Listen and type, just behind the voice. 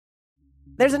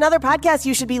There's another podcast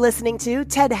you should be listening to,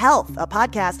 TED Health, a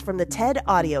podcast from the TED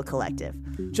Audio Collective.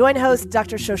 Join host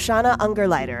Dr. Shoshana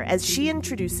Ungerleider as she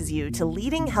introduces you to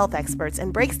leading health experts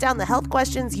and breaks down the health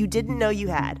questions you didn't know you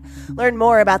had. Learn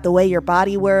more about the way your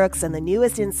body works and the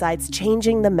newest insights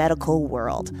changing the medical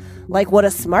world, like what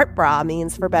a smart bra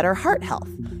means for better heart health,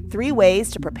 3 ways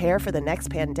to prepare for the next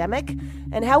pandemic,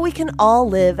 and how we can all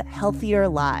live healthier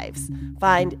lives.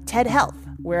 Find TED Health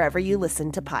wherever you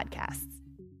listen to podcasts.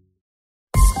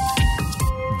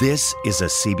 This is a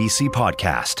CBC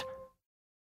podcast.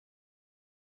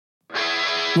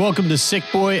 Welcome to Sick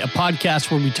Boy, a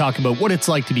podcast where we talk about what it's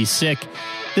like to be sick.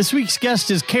 This week's guest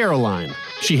is Caroline.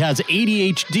 She has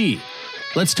ADHD.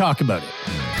 Let's talk about it.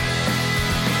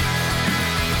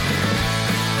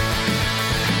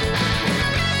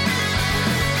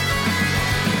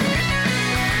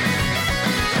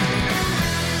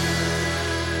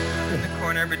 In the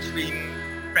corner between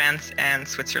France and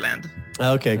Switzerland.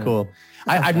 Okay, cool.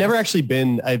 I've never actually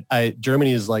been.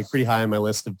 Germany is like pretty high on my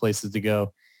list of places to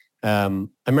go. I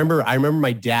remember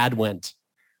my dad went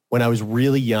when I was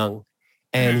really young,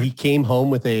 and he came home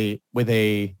with a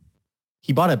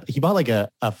he bought like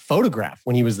a photograph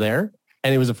when he was there,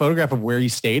 and it was a photograph of where he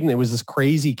stayed, and it was this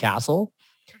crazy castle.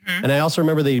 And I also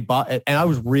remember they bought it, and I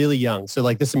was really young, so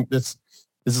like this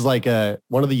is like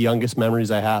one of the youngest memories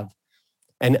I have.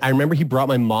 And I remember he brought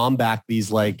my mom back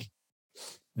these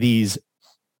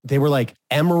they were like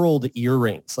emerald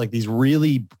earrings, like these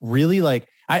really, really like,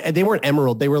 they weren't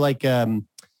emerald. They were like, they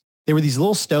were these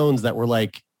little stones that were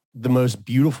like the most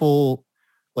beautiful,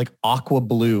 like aqua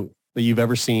blue that you've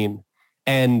ever seen.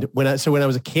 And when I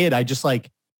was a kid, I just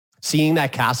like seeing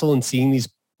that castle and seeing these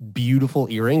beautiful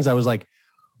earrings. I was like,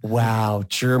 wow,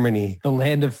 Germany, the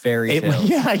land of fairy tales.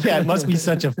 Yeah, it must be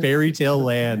such a fairy tale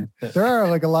land. There are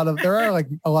a lot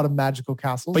of magical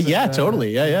castles. But yeah,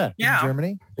 totally, yeah. In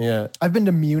Germany. Yeah, I've been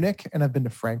to Munich and I've been to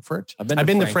Frankfurt. I've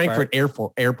been to Frankfurt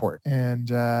Airport.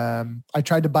 And I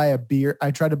tried to buy a beer.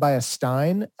 I tried to buy a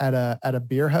Stein at a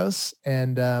beer house,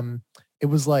 and it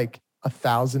was like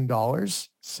 $1,000.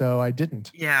 So I didn't.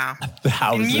 Yeah.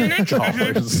 $1,000.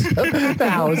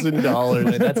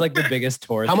 $1,000. That's like the biggest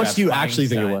tourist. How much do you actually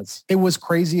think it was? It was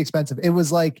crazy expensive. It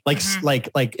was like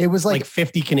it was like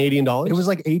 50 Canadian dollars. It was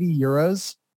like 80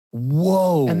 euros.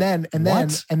 Whoa. And then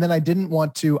I didn't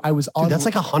want to. I was on. Dude, that's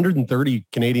like 130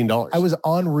 Canadian dollars. I was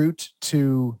en route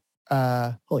to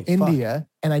India,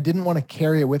 and I didn't want to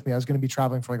carry it with me. I was going to be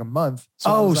traveling for like a month.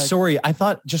 So sorry. I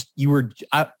thought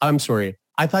I'm sorry.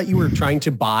 I thought you were trying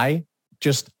to buy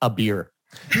just a beer.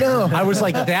 No, I was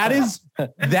like, that is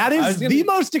the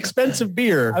most expensive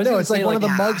beer. No, it's like one of the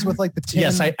mugs with like the tin.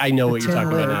 Yes, I know what you're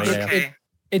talking about now. Okay.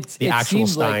 It's the actual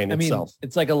Stein like, itself.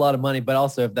 It's like a lot of money, but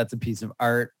also if that's a piece of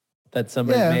art that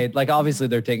somebody made, like obviously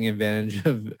they're taking advantage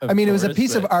of it was a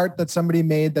piece of art that somebody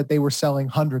made that they were selling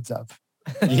hundreds of.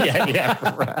 Yeah.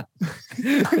 Right.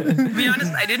 To be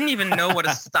honest, I didn't even know what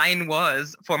a Stein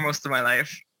was for most of my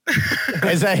life.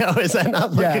 Is that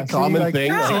not like a common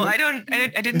thing? No, I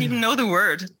didn't even know the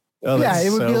word. Oh,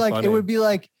 it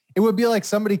would be like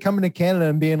somebody coming to Canada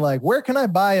and being like, "Where can I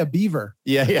buy a beaver?"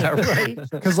 Yeah, right.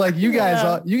 Because like you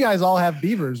guys all have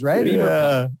beavers, right?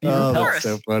 Yeah. Oh, that's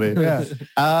so funny.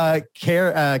 Yeah.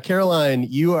 Caroline,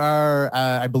 you are,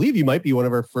 I believe you might be one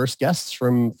of our first guests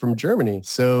from Germany.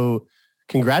 So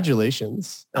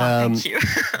congratulations. Thank you.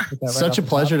 Such a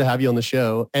pleasure to have you on the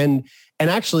show. And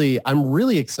actually, I'm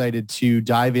really excited to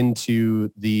dive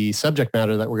into the subject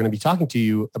matter that we're going to be talking to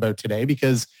you about today,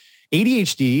 because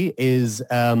ADHD is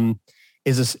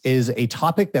a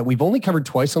topic that we've only covered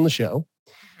twice on the show.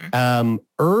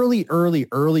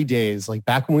 Early days, like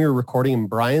back when we were recording in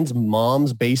Brian's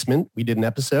mom's basement, we did an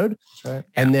episode. Right.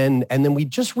 And then we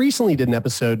just recently did an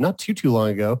episode not too long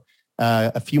ago,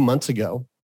 a few months ago.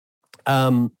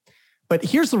 But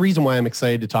here's the reason why I'm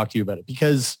excited to talk to you about it,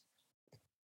 because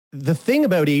the thing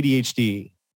about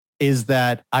ADHD is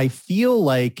that I feel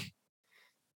like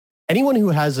anyone who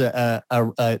has a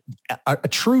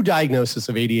true diagnosis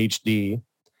of ADHD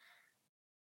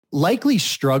likely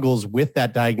struggles with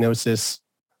that diagnosis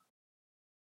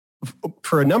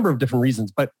for a number of different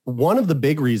reasons. But one of the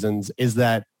big reasons is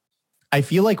that I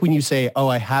feel like when you say, "Oh,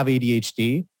 I have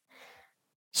ADHD,"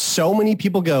 so many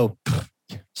people go,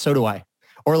 "So do I."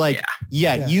 Or like,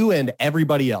 yeah, you and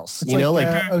everybody else, it's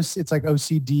it's like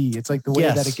OCD. It's like the way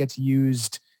that it gets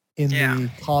used in the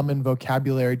common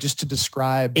vocabulary just to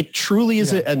describe. It truly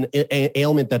is an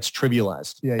ailment that's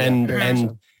trivialized.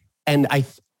 And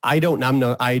I don't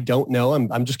know.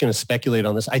 I'm just going to speculate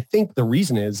on this. I think the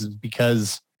reason is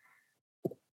because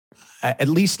at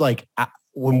least like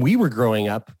when we were growing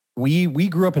up, we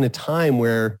grew up in a time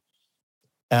where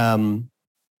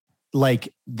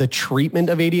like the treatment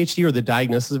of ADHD or the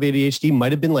diagnosis of ADHD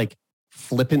might have been like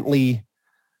flippantly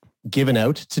given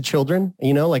out to children.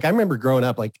 You know, like I remember growing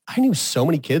up, like I knew so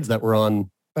many kids that were on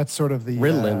That's sort of the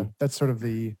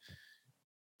Ritalin.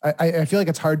 I feel like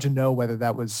it's hard to know whether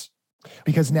that was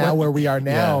because now where we are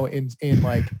now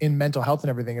in mental health and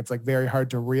everything, it's like very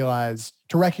hard to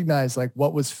recognize like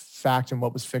what was fact and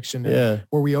what was fiction. And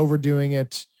were we overdoing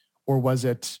it or was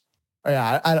it?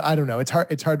 Yeah, I don't know. It's hard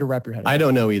to wrap your head around. I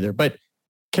don't know either. But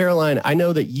Caroline, I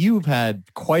know that you've had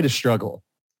quite a struggle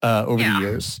over the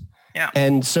years. Yeah.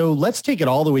 And so let's take it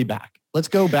all the way back. Let's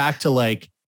go back to like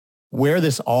where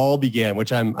this all began,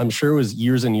 which I'm sure was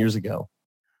years and years ago.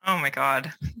 Oh my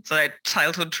God. So like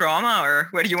childhood trauma, or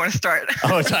where do you want to start?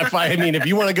 I mean, if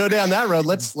you want to go down that road,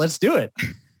 let's do it.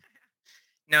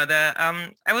 No,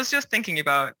 I was just thinking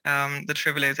about the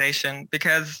trivialization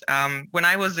because when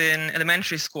I was in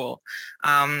elementary school,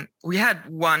 we had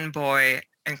one boy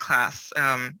in class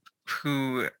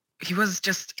who he was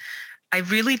just, I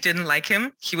really didn't like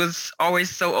him. He was always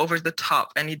so over the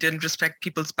top and he didn't respect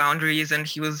people's boundaries and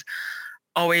he was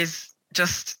always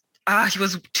just, he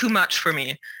was too much for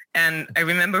me. And I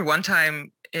remember one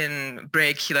time in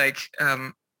break, he like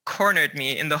cornered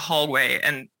me in the hallway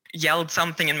and yelled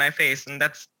something in my face, and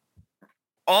that's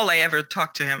all I ever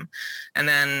talked to him. And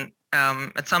then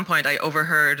at some point I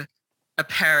overheard a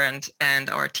parent and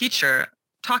our teacher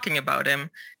talking about him,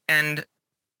 and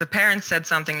the parent said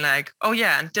something like, oh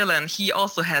yeah, and Dylan, he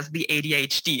also has the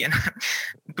ADHD. And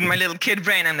in my little kid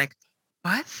brain, I'm like,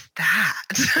 what's that?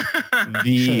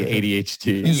 The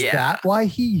ADHD. Is that why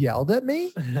he yelled at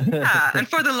me? Yeah, and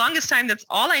for the longest time, that's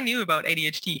all I knew about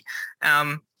ADHD.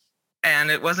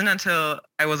 And it wasn't until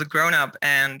I was a grown-up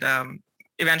and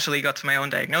eventually got to my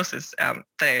own diagnosis that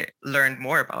I learned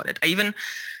more about it. I even,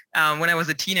 when I was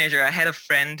a teenager, I had a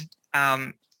friend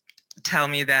tell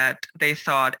me that they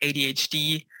thought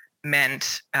ADHD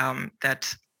meant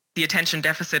that the attention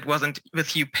deficit wasn't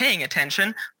with you paying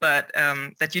attention, but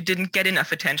that you didn't get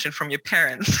enough attention from your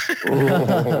parents.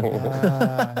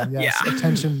 Yes,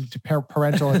 attention to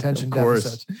parental attention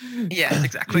deficit. Yes,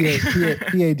 exactly.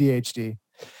 PADHD.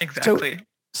 Exactly.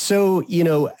 So you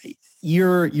know,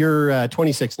 you're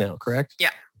 26 now, correct? Yeah.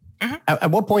 Mm-hmm.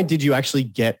 At what point did you actually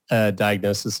get a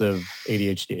diagnosis of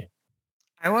ADHD?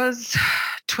 I was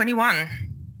 21.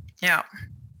 Yeah.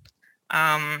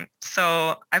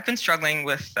 So I've been struggling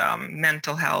with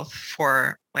mental health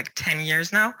for like 10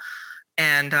 years now.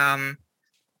 And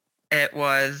it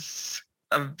was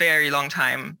a very long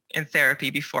time in therapy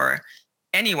before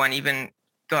anyone even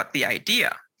got the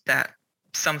idea that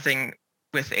something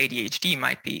with ADHD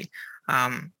might be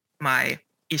my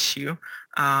issue.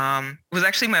 It was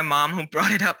actually my mom who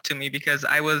brought it up to me because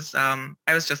I was on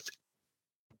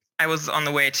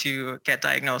the way to get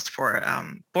diagnosed for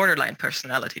borderline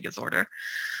personality disorder.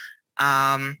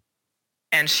 And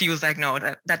she was like, no,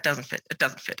 that doesn't fit. It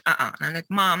doesn't fit. And I'm like,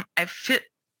 Mom, I fit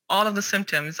all of the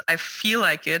symptoms. I feel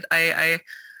like it. I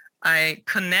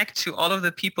connect to all of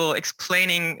the people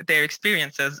explaining their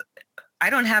experiences. I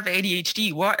don't have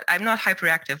ADHD. What? I'm not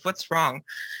hyperactive. What's wrong?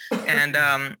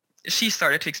 And she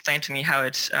started to explain to me how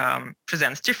it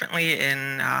presents differently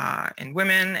in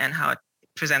women and how it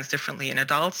presents differently in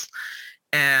adults.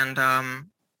 And I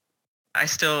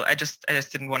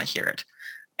just didn't want to hear it.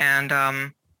 And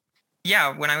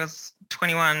when I was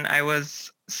 21, I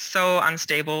was so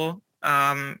unstable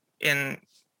in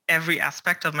every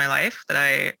aspect of my life that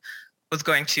I was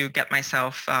going to get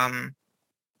myself,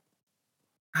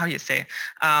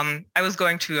 I was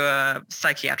going to a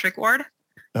psychiatric ward.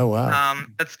 Oh, wow.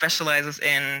 That specializes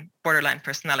in borderline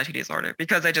personality disorder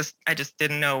because I just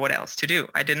didn't know what else to do.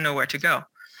 I didn't know where to go.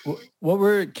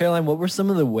 Caroline, what were some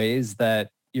of the ways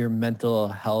that your mental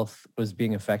health was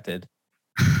being affected?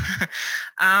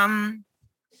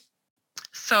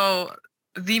 So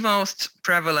the most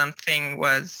prevalent thing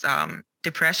was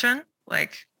depression.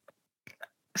 Like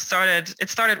it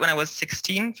started when I was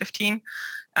 16, 15,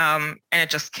 and it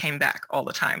just came back all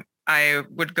the time. I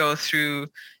would go through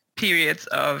periods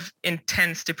of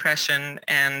intense depression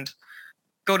and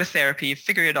go to therapy,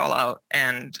 figure it all out,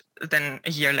 and then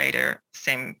a year later,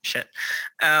 same shit.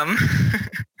 I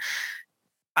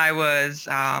was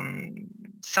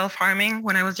self-harming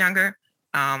when I was younger.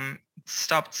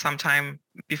 Stopped sometime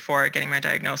before getting my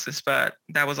diagnosis, but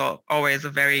that was always a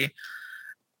very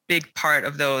big part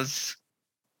of those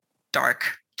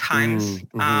dark times.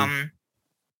 Mm-hmm.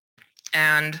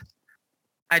 And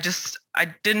I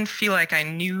didn't feel like I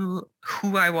knew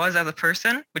who I was as a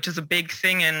person, which is a big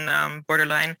thing in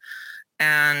borderline.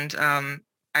 And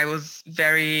I was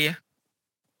very,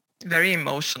 very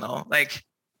emotional. Like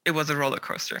it was a roller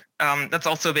coaster. That's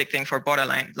also a big thing for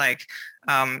borderline. Like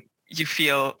you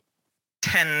feel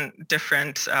 10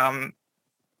 different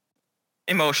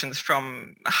emotions,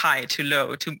 from high to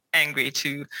low to angry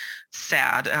to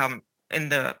sad, in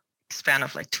the span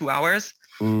of like 2 hours.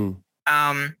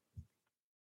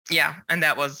 Yeah, and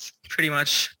that was pretty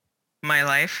much my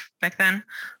life back then.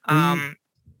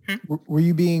 Were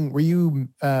you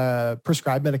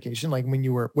prescribed medication like when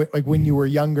you were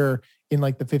younger, in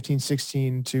like the 15,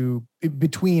 16 to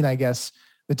between, I guess,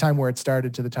 the time where it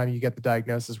started to the time you get the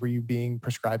diagnosis? Were you being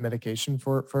prescribed medication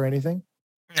for anything?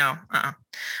 No.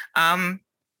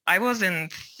 I was in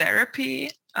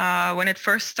therapy when it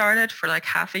first started for like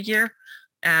half a year,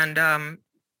 and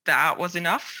that was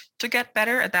enough to get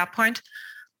better at that point.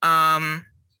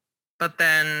 But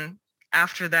then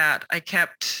after that, I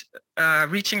kept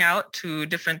reaching out to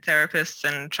different therapists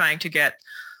and trying to get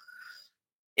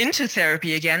into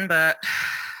therapy again. But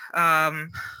I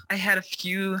had a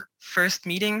few first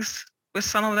meetings with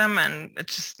some of them, and it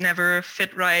just never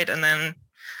fit right. And then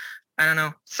I don't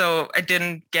know. So I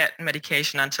didn't get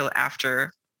medication until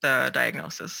after the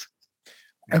diagnosis.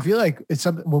 I feel like it's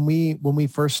something when we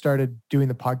first started doing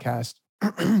the podcast,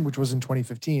 which was in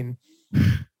 2015,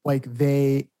 like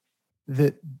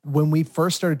when we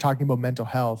first started talking about mental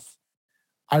health,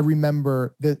 I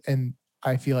remember that, and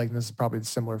I feel like this is probably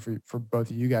similar for both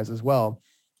of you guys as well,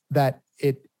 that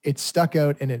it stuck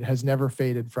out and it has never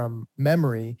faded from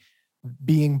memory,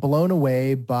 being blown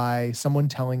away by someone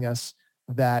telling us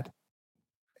that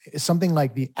something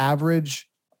like the average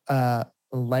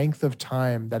length of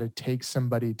time that it takes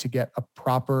somebody to get a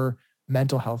proper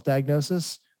mental health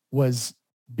diagnosis was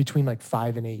between like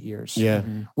 5 and 8 years. Yeah.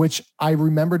 Which I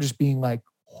remember just being like,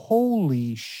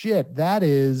 holy shit, that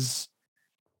is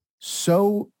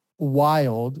so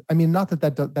wild. I mean, not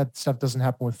that stuff doesn't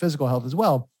happen with physical health as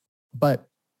well, but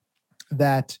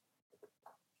that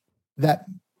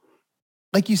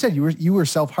like you said, you were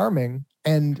self-harming,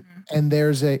 and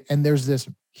there's this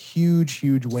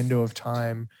huge window of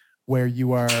time where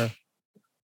you are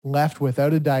left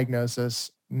without a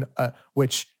diagnosis,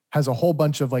 which has a whole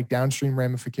bunch of like downstream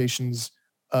ramifications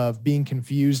of being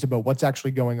confused about what's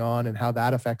actually going on and how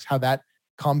that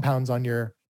compounds on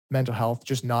your mental health,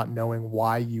 just not knowing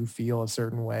why you feel a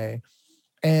certain way.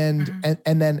 And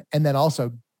then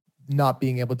also not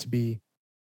being able to be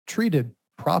treated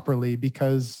properly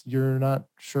because you're not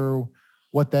sure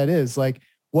what that is. Like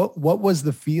what was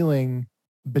the feeling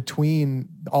between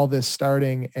all this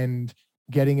starting and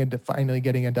finally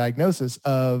getting a diagnosis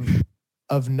of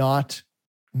not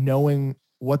knowing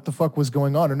what the fuck was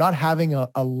going on, or not having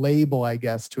a label, I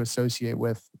guess, to associate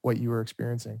with what you were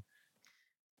experiencing?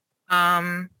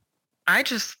 I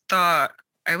just thought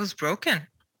I was broken.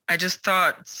 I just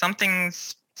thought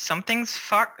something's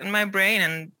fucked in my brain.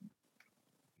 And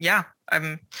yeah,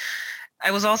 I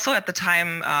was also at the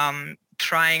time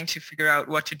trying to figure out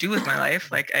what to do with my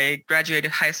life. Like I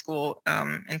graduated high school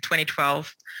in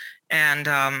 2012. And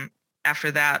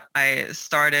after that, I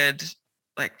started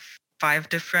like 5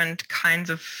 different kinds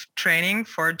of training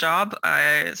for a job.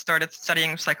 I started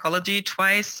studying psychology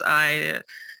twice. I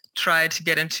tried to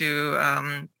get into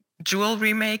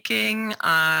jewelry making.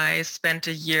 I spent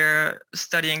a year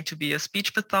studying to be a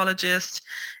speech pathologist.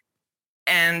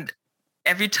 And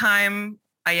every time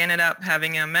I ended up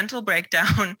having a mental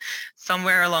breakdown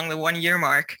somewhere along the 1-year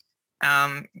mark,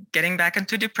 getting back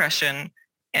into depression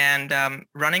and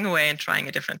running away and trying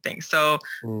a different thing. So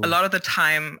a lot of the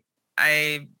time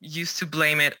I used to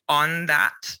blame it on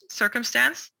that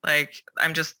circumstance. Like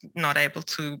I'm just not able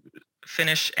to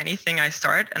finish anything I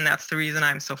start, and that's the reason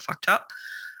I'm so fucked up.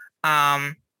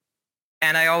 And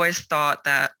I always thought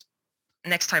that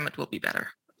next time it will be better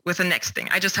with the next thing.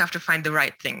 I just have to find the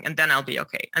right thing, and then I'll be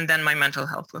okay. And then my mental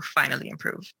health will finally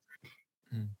improve.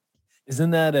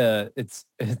 Isn't that it's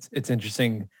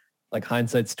interesting, like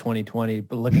hindsight's 20/20,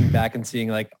 but looking back and seeing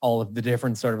like all of the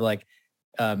different sort of like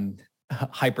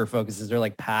hyper focuses or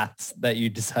like paths that you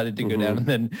decided to go down, and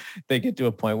then they get to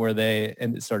a point where they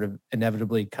sort of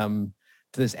inevitably come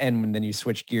to this end, and then you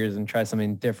switch gears and try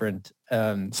something different.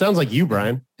 Sounds like you,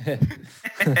 Brian.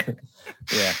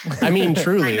 Yeah. I mean,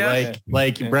 truly, Brad, we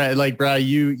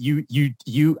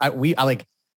like,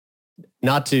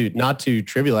 not to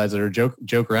trivialize it or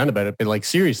joke around about it, but like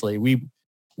seriously, we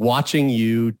watching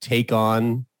you take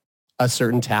on a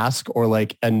certain task or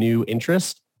like a new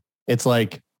interest. It's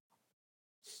like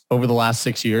over the last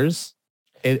 6 years,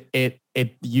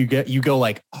 you go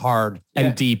like hard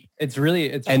and deep. It's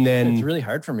really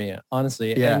hard for me,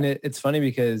 honestly. Yeah. And it's funny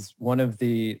because one of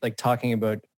the, like, talking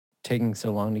about taking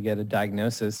so long to get a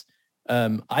diagnosis,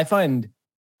 I find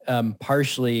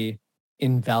partially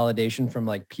invalidation from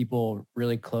like people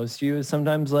really close to you is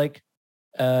sometimes like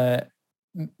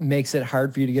makes it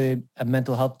hard for you to get a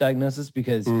mental health diagnosis,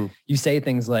 because you say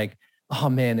things like, oh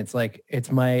man, it's like,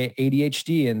 it's my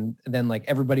ADHD. And then like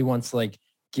everybody wants to like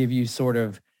give you sort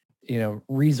of, you know,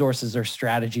 resources or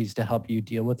strategies to help you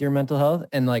deal with your mental health.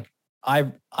 And like,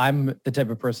 I'm the type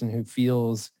of person who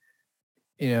feels,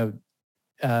 you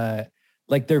know,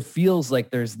 like there feels like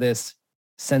there's this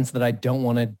sense that I don't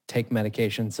want to take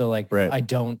medication. So like, I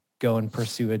don't go and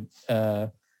pursue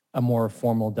a more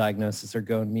formal diagnosis or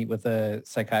go and meet with a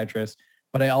psychiatrist.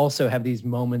 But I also have these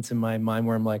moments in my mind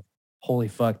where I'm like, holy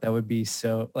fuck, that would be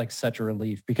so like such a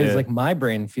relief, because like my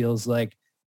brain feels like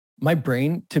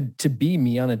to be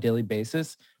me on a daily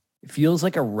basis, it feels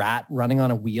like a rat running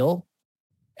on a wheel.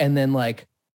 And then like,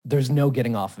 there's no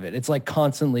getting off of it. It's like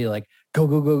constantly like go,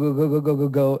 go, go, go, go, go, go, go,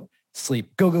 go,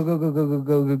 sleep, go, go, go, go, go, go,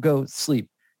 go, go, go, sleep.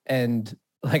 And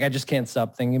like, I just can't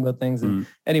stop thinking about things. And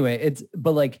anyway,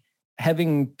 but like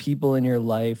having people in your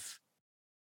life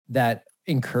that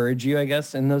encourage you, I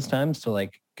guess, in those times to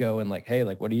like go and like, hey,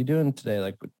 like, what are you doing today?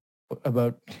 Like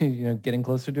about, you know, getting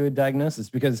closer to a diagnosis,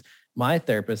 because my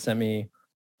therapist sent me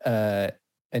an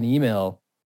email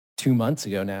 2 months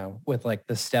ago now with like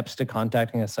the steps to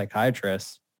contacting a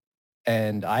psychiatrist,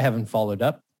 and I haven't followed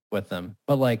up with them.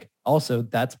 But like, also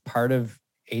that's part of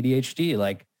ADHD,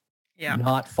 like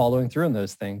not following through on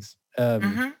those things.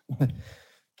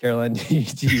 Caroline, do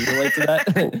you relate to that?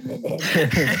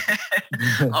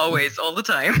 Always, all the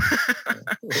time.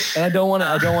 And I don't want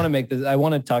to make this, I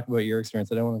want to talk about your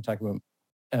experience. I don't want to talk about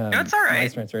no, it's all right. my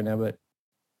experience right now, but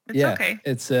it's okay.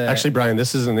 It's actually, Brian,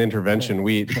 this is an intervention.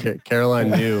 Caroline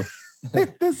knew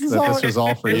this was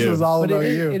all for you. This was all about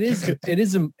you.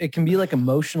 It can be like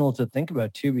emotional to think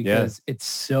about too, because it's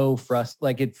so frustrating.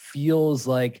 Like it feels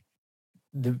like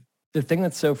the thing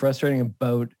that's so frustrating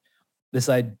about this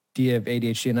idea of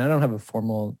ADHD, and I don't have a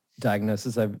formal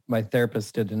diagnosis. My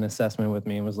therapist did an assessment with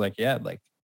me and was like, yeah, like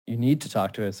you need to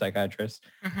talk to a psychiatrist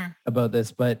about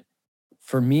this. But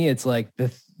for me, it's like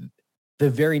the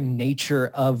very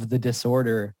nature of the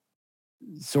disorder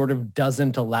sort of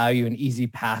doesn't allow you an easy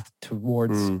path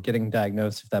towards getting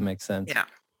diagnosed, if that makes sense.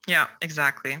 Yeah,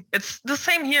 exactly. It's the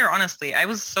same here, honestly. I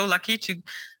was so lucky to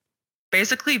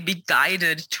basically be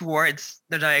guided towards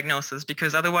the diagnosis,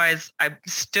 because otherwise I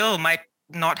still might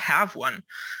not have one.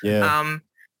 And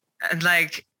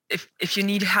like if you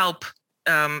need help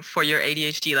for your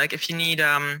ADHD, like if you need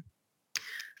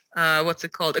what's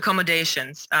it called,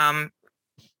 accommodations,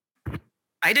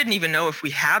 I didn't even know if we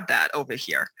had that over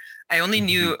here. I only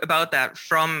knew about that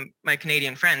from my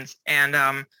Canadian friends, and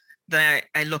then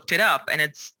I looked it up, and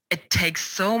it takes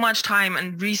so much time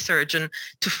and research and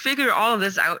to figure all of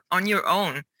this out on your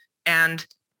own. And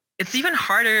it's even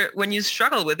harder when you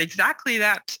struggle with exactly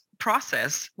that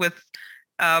process, with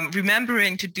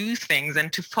remembering to do things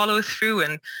and to follow through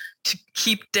and to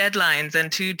keep deadlines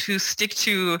and to stick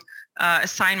to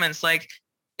assignments. Like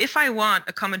if I want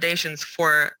accommodations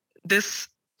for this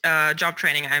job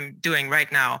training I'm doing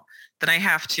right now, then I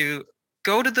have to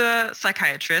go to the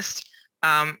psychiatrist,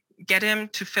 get him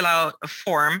to fill out a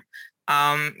form,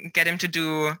 get him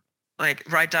to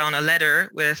write down a letter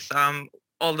with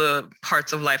all the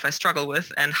parts of life I struggle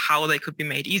with and how they could be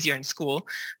made easier in school.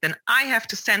 Then I have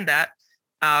to send that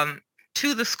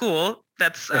to the school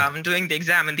that's doing the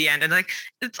exam in the end. And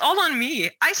it's all on me.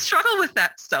 I struggle with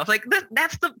that stuff.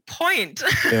 That's the point.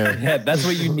 Yeah, that's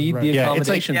what you need the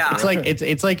accommodation for.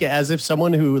 It's like as if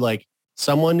someone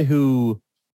who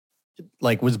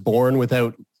was born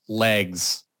without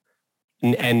legs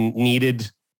and needed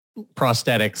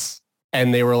prosthetics,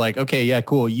 and they were like, okay, yeah,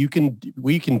 cool.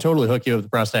 We can totally hook you up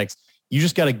with prosthetics. You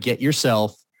just got to get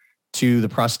yourself to the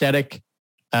prosthetic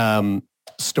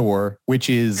store, which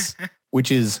is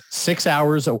 6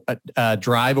 hours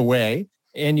drive away,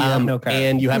 and you have no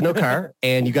car,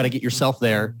 and you got to get yourself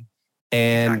there.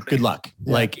 And good luck.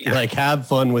 Yeah. Have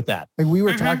fun with that. We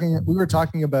were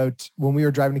talking about when we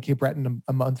were driving to Cape Breton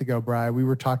a month ago, Brian, we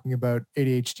were talking about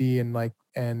ADHD and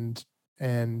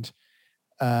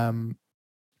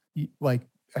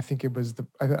I think it was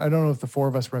I don't know if the four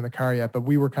of us were in the car yet, but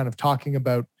we were kind of talking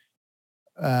about,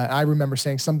 I remember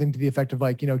saying something to the effect of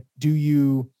do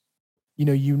you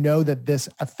know that this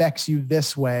affects you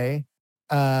this way,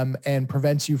 and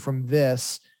prevents you from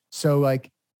this. So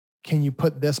can you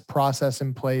put this process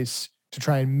in place to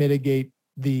try and mitigate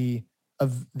the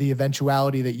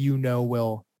eventuality that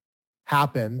will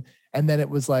happen? And then it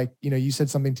was you said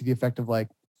something to the effect of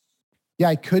yeah,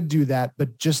 I could do that,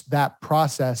 but just that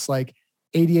process,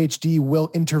 ADHD will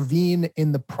intervene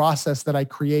in the process that I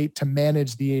create to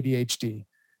manage the ADHD.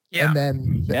 Yeah.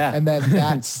 And then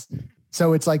that's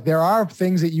So it's like there are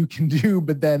things that you can do,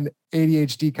 but then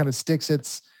ADHD kind of sticks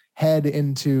its head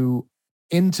into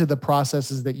the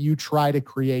processes that you try to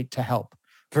create to help.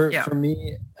 For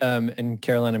me, and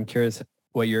Caroline, I'm curious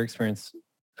what your experience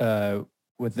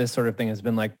with this sort of thing has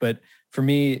been like. But for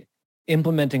me,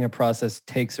 implementing a process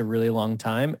takes a really long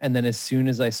time, and then as soon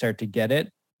as I start to get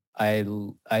it, I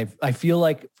feel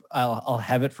like I'll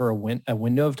have it for a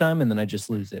window of time, and then I just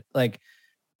lose it. Like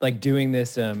doing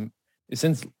this.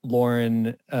 Since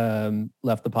Lauren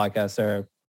left the podcast,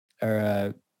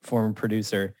 our former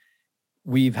producer,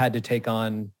 we've had to take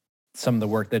on some of the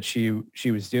work that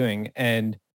she was doing,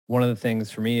 and one of the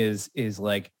things for me is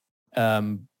like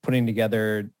putting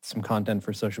together some content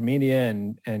for social media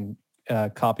and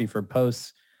copy for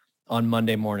posts on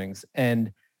Monday mornings.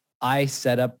 And I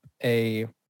set up 3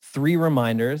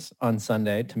 reminders on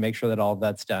Sunday to make sure that all of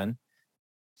that's done.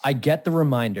 I get the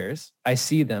reminders, I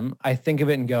see them, I think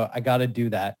of it and go, I got to do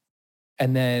that.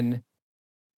 And then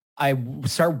I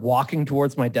start walking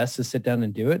towards my desk to sit down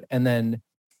and do it. And then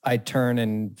I turn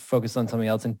and focus on something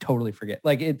else and totally forget.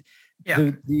 Like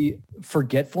the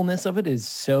forgetfulness of it is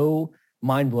so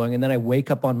mind blowing. And then I wake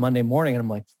up on Monday morning and I'm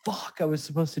like, fuck, I was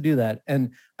supposed to do that.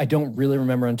 And I don't really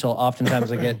remember until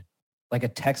oftentimes I get like a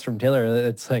text from Taylor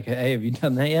that's like, hey, have you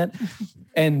done that yet?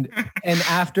 And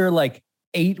after like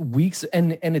 8 weeks,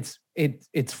 and it's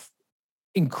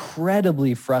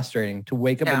incredibly frustrating to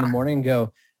wake up in the morning and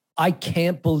go, I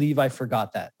can't believe I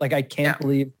forgot that. Like, I can't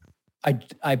believe I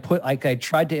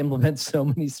tried to implement so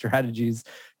many strategies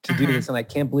to do this, and I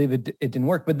can't believe it didn't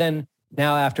work. But then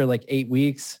now after like 8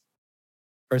 weeks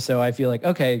or so, I feel like,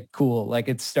 okay, cool. Like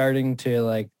I'm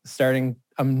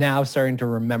now starting to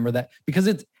remember that, because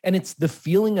it's the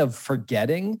feeling of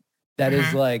forgetting that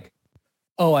is like,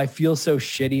 oh, I feel so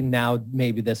shitty now.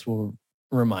 Maybe this will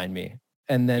remind me.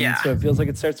 And then, so it feels like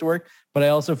it starts to work, but I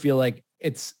also feel like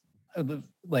it's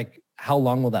like, how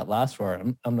long will that last for?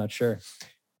 I'm not sure.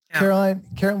 Yeah. Caroline,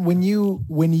 when you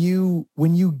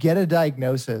get a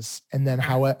diagnosis, and then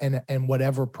and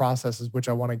whatever processes, which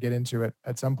I want to get into it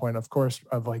at some point, of course,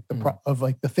 of like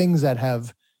the things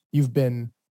that you've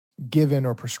been given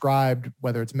or prescribed,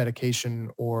 whether it's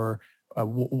medication or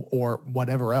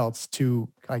whatever else, to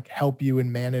like help you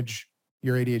and manage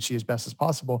your ADHD as best as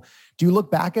possible. Do you look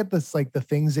back at this, like the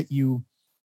things that you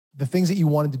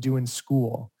wanted to do in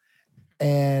school,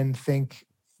 and think,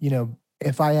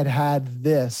 if I had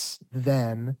this,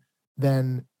 then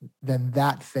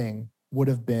that thing would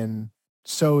have been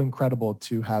so incredible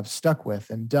to have stuck with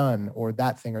and done, or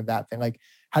that thing or that thing? Like,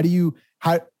 how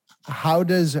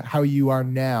does how you are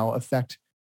now affect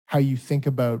how you think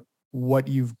about what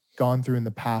you've gone through in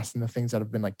the past and the things that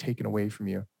have been like taken away from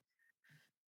you?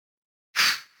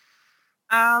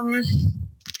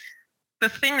 The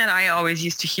thing that I always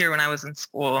used to hear when I was in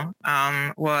school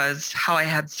was how I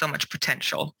had so much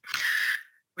potential,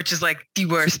 which is like the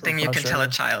worst thing you can tell a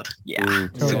child. Yeah,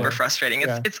 super frustrating.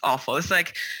 It's awful. It's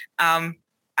like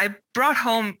I brought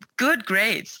home good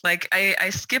grades. Like I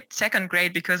skipped second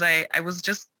grade because I was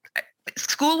just,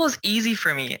 school was easy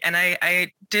for me, and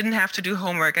I didn't have to do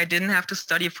homework. I didn't have to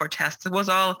study for tests. It was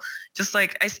all just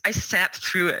like I sat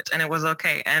through it, and it was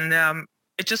okay. And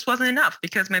it just wasn't enough,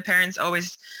 because my parents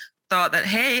always thought that,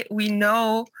 hey, we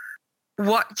know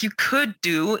what you could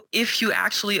do if you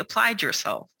actually applied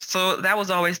yourself. So that was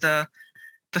always the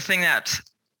thing that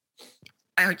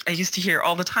I used to hear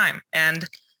all the time. And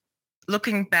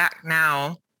looking back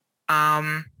now,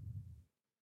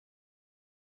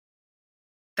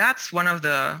 that's one of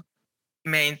the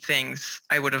main things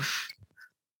I would have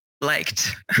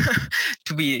liked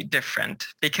to be different,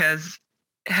 because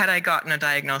had I gotten a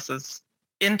diagnosis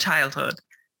in childhood,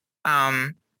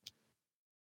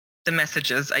 the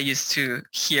messages I used to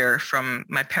hear from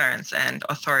my parents and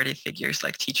authority figures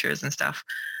like teachers and stuff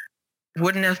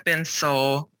wouldn't have been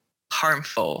so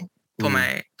harmful for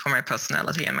my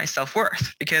personality and my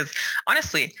self-worth. Because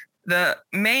honestly, the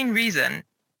main reason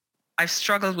I've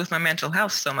struggled with my mental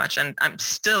health so much, and I'm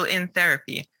still in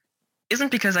therapy,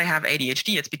 isn't because I have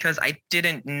ADHD. It's because I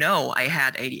didn't know I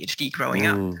had ADHD growing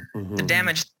up. The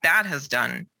damage that has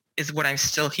done is what I'm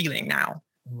still healing now.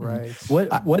 Right.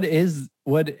 What is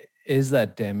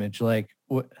that damage? Like,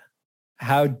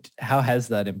 how has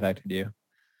that impacted you?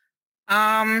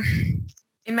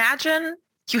 Imagine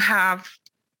you have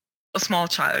a small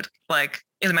child, like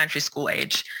elementary school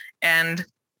age, and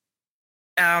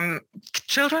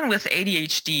children with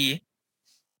ADHD,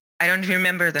 I don't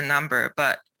remember the number,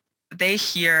 but they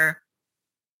hear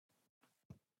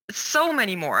so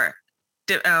many more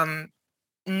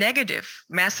negative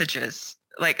messages,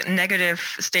 like negative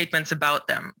statements about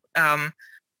them.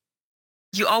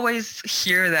 You always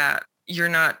hear that you're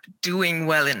not doing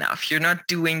well enough. You're not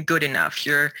doing good enough.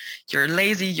 You're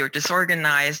lazy. You're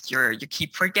disorganized. You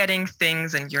keep forgetting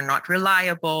things, and you're not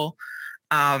reliable.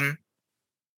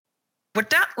 What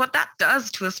that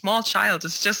does to a small child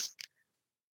is just,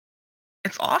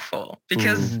 it's awful,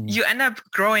 because you end up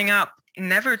growing up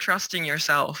never trusting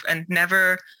yourself and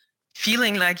never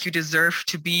feeling like you deserve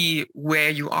to be where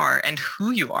you are and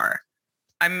who you are.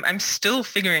 I'm still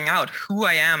figuring out who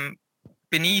I am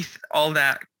beneath all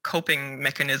that coping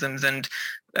mechanisms and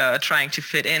trying to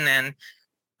fit in and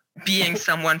being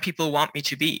someone people want me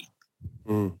to be.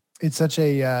 It's such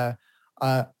a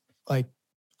like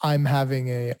I'm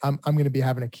going to be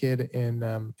having a kid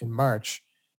in March,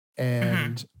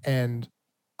 and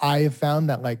I have found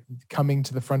that like coming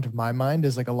to the front of my mind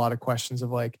is like a lot of questions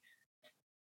of like,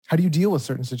 how do you deal with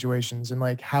certain situations, and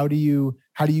like how do you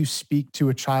speak to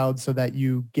a child so that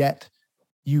you get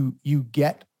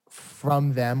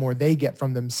from them, or they get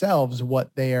from themselves,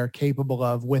 what they are capable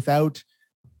of without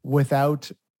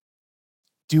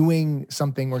doing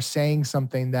something or saying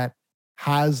something that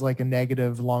has like a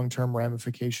negative long-term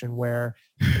ramification where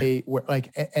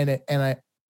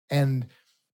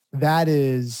that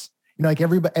is, you know, like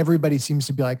everybody seems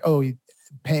to be like, oh,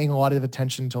 paying a lot of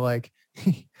attention to like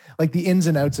like the ins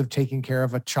and outs of taking care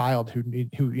of a child who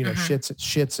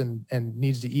shits and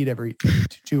needs to eat every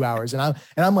 2 hours. And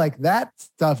I'm like, that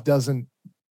stuff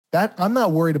I'm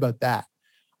not worried about that.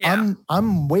 Yeah.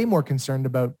 I'm way more concerned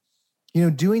about, you know,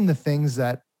 doing the things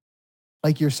that,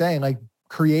 like you're saying, like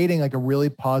creating like a really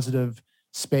positive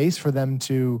space for them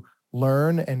to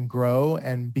learn and grow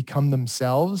and become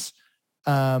themselves.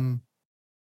 And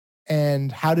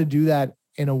how to do that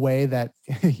in a way that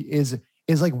is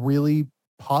like really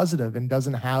positive and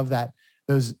doesn't have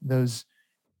those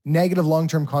negative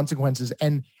long-term consequences,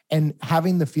 and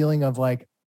having the feeling of like,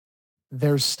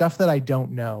 there's stuff that I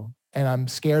don't know, and I'm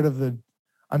scared of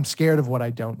what I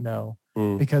don't know,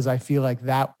 because I feel like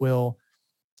that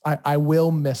I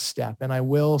will misstep, and I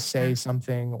will say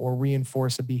something or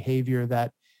reinforce a behavior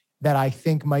that I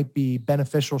think might be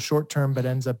beneficial short-term, but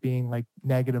ends up being like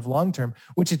negative long-term,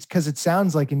 which it's because it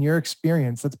sounds like in your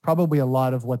experience, that's probably a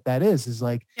lot of what that is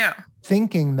like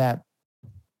thinking that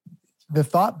the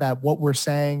thought that what we're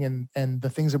saying and the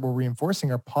things that we're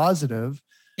reinforcing are positive,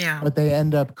 but they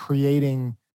end up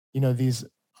creating, you know, these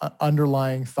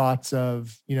underlying thoughts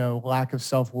of, you know, lack of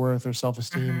self-worth or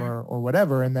self-esteem or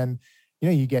whatever. And then, you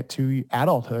know, you get to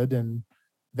adulthood, and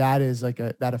that is like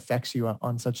that affects you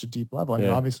on such a deep level. I mean,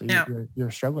 obviously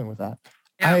you're struggling with that.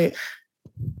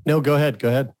 No, go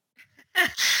ahead.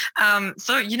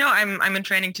 So, you know, I'm in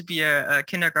training to be a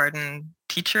kindergarten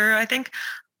teacher, I think.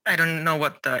 I don't know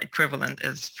what the equivalent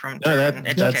is from German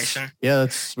education.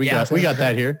 We got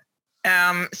that here.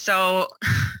 So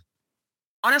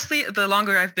honestly, the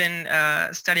longer I've been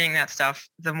studying that stuff,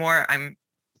 the more I'm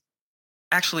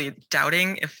actually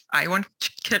doubting if I want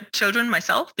children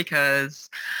myself, because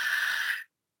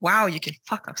wow, you can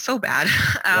fuck up so bad.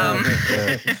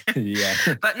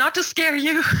 But not to scare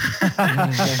you.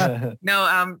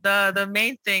 No, the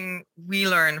main thing we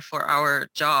learn for our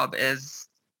job is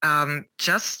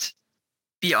just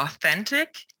be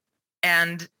authentic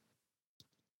and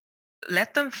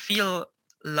let them feel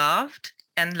loved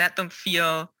and let them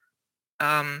feel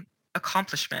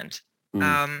accomplishment.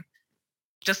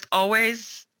 Just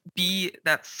always be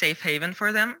that safe haven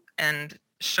for them and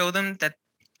show them that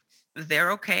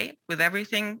they're okay with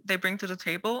everything they bring to the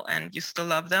table, and you still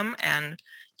love them and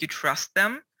you trust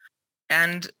them.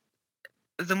 And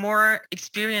the more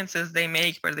experiences they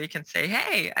make where they can say,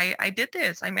 hey, I did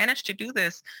this, I managed to do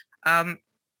this,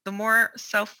 the more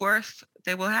self-worth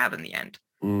they will have in the end.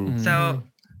 So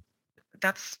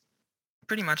that's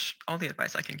pretty much all the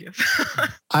advice I can give.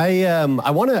 I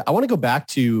want to go back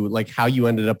to like how you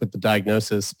ended up with the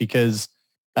diagnosis, because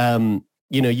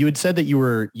you know, you had said that you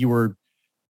were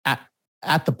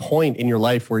at the point in your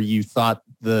life where you thought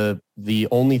the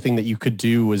only thing that you could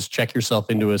do was check yourself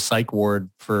into a psych ward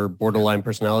for borderline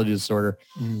personality disorder.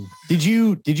 Did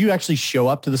you actually show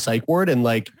up to the psych ward, and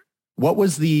like what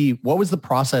was the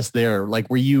process there? Like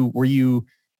were you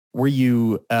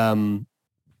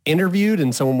interviewed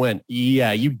and someone went,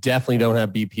 yeah, you definitely don't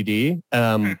have BPD,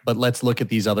 but let's look at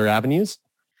these other avenues?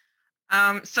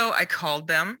 So I called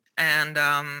them and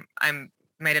I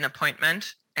made an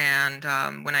appointment. And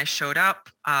when I showed up,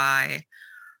 I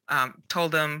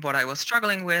told them what I was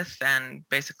struggling with and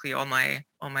basically all my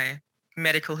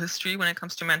medical history when it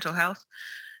comes to mental health.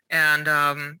 And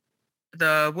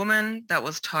the woman that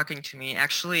was talking to me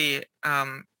actually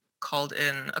called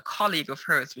in a colleague of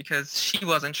hers because she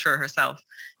wasn't sure herself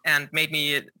and made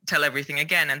me tell everything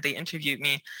again. And they interviewed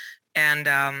me. and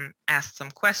asked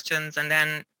some questions. And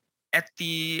then at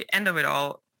the end of it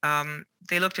all,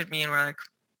 they looked at me and were like,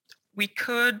 we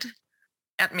could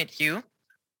admit you.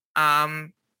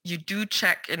 You do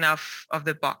check enough of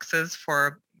the boxes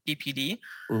for BPD,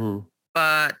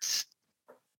 but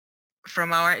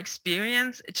from our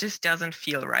experience, it just doesn't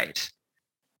feel right.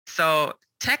 So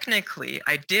technically,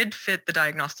 I did fit the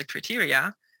diagnostic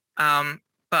criteria,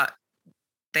 but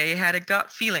they had a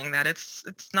gut feeling that it's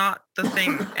not the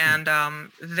thing. And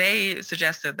they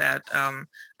suggested that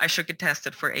I should get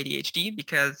tested for ADHD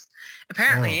because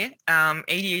apparently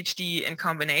ADHD in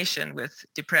combination with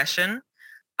depression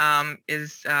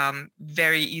is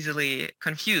very easily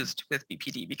confused with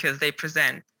BPD because they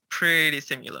present pretty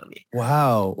similarly.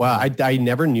 Wow. I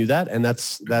never knew that. And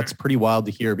that's pretty wild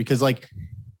to hear because like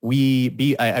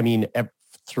I mean,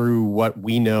 through what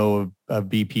we know of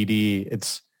BPD,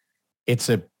 it's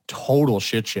a total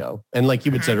shit show. And like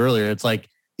you had said earlier, it's like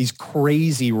this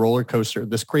crazy roller coaster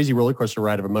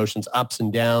ride of emotions, ups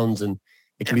and downs. And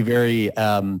it can be very,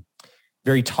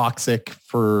 very toxic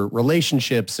for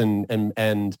relationships and,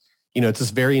 you know, it's this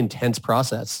very intense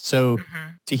process. So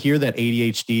to hear that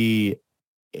ADHD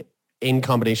in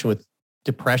combination with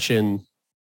depression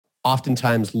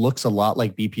oftentimes looks a lot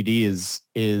like BPD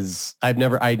is I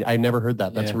never heard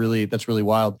that. That's really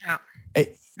wild. Yeah.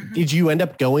 Did you end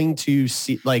up going to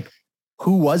see, like,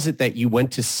 who was it that you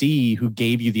went to see who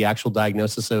gave you the actual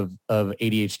diagnosis of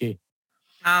ADHD?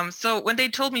 So when they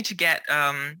told me to get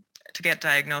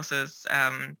diagnosis,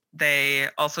 they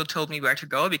also told me where to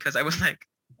go because I was like,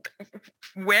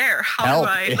 where? How do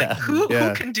I, like, who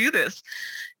can do this?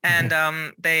 And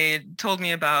they told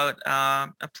me about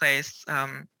a place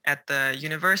at the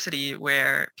university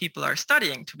where people are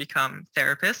studying to become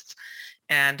therapists.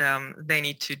 And they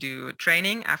need to do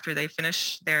training after they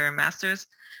finish their master's.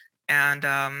 And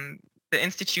the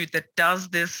institute that does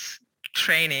this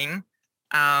training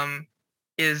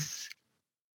is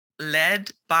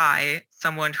led by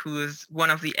someone who is one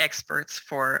of the experts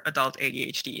for adult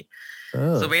ADHD.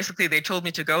 So basically they told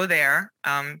me to go there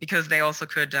because they also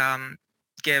could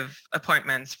give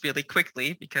appointments really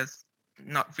quickly because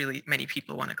not really many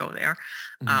people want to go there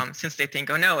since they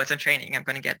think, oh no, it's a training, I'm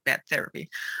going to get bad therapy.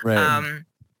 Right.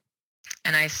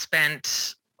 And I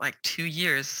spent like 2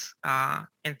 years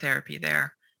in therapy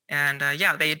there. And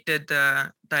they did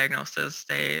the diagnosis.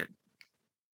 They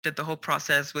did the whole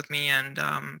process with me and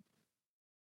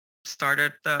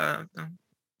started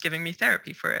giving me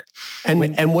therapy for it.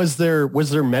 And was there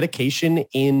medication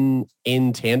in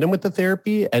tandem with the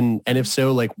therapy? And if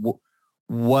so, like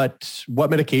what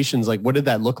medications, like what did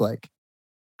that look like?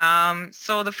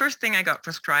 So the first thing I got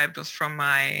prescribed was from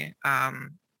my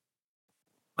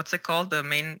what's it called?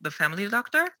 The family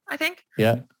doctor, I think.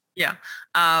 Yeah. Yeah.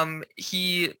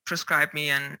 He prescribed me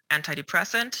an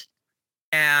antidepressant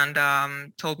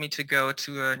and told me to go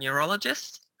to a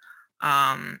neurologist.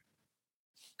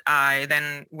 I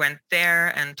then went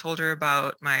there and told her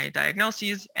about my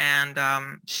diagnoses, and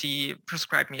she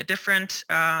prescribed me a different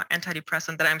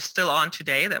antidepressant that I'm still on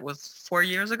today. That was 4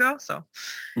 years ago, so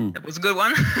that was a good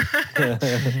one.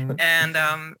 And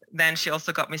then she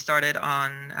also got me started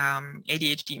on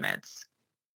ADHD meds.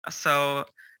 So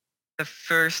the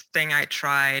first thing I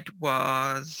tried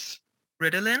was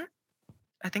Ritalin.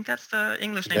 I think that's the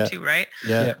English name too, right?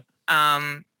 Yeah.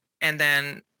 And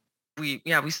then we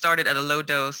started at a low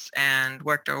dose and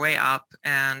worked our way up.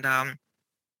 And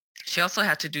she also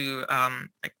had to do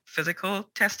like physical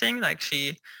testing. Like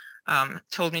she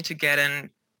told me to get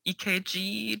an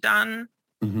EKG done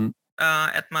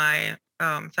at my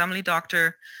family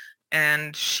doctor,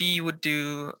 and she would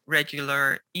do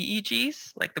regular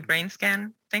EEGs, like the brain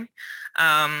scan thing,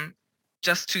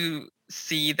 just to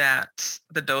see that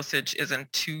the dosage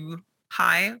isn't too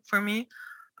high for me,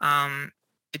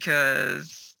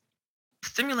 because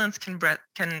stimulants can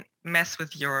mess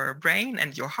with your brain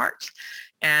and your heart.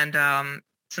 And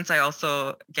since I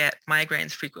also get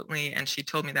migraines frequently, and she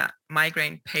told me that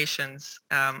migraine patients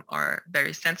are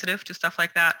very sensitive to stuff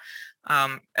like that,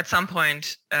 at some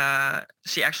point,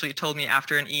 she actually told me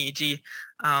after an EEG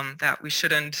that we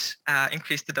shouldn't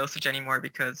increase the dosage anymore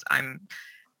because I'm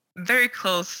very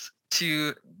close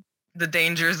to the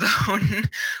danger zone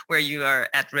where you are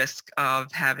at risk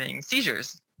of having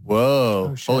seizures. Whoa.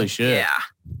 Oh, shit. Holy shit. Yeah.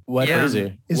 What is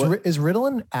it? Is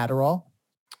Ritalin Adderall?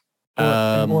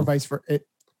 Or vice versa?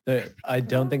 I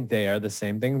don't think they are the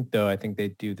same thing, though. I think they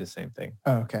do the same thing.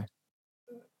 Oh, okay.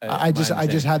 I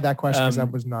just had that question because I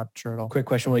was not sure at all. Quick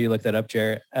question while you look that up,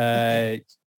 Jared.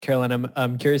 Caroline,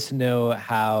 I'm curious to know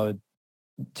how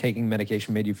taking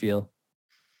medication made you feel.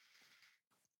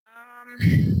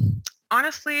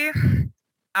 Honestly,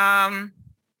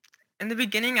 in the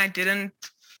beginning, I didn't.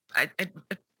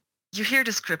 You hear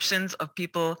descriptions of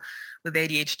people with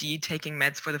ADHD taking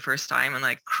meds for the first time and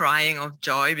like crying of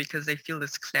joy because they feel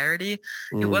this clarity.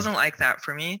 It wasn't like that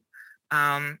for me.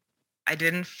 I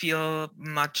didn't feel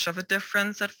much of a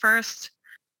difference at first.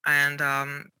 And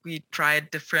we tried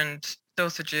different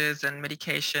dosages and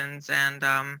medications.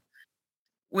 And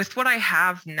with what I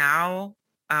have now,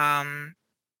 I'm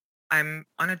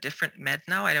on a different med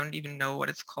now. I don't even know what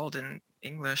it's called in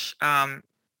English.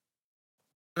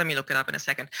 Let me look it up in a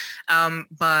second.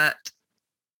 But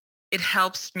it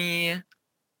helps me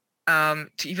to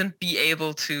even be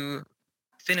able to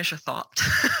finish a thought.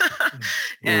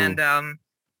 And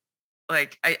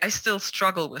like I still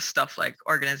struggle with stuff like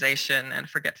organization and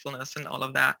forgetfulness and all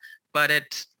of that, but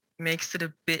it makes it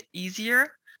a bit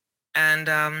easier.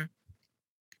 And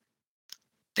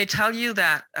they tell you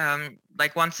that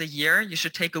like once a year, you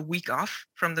should take a week off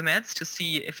from the meds to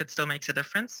see if it still makes a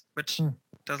difference, which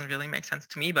doesn't really make sense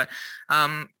to me. But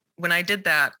when I did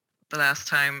that the last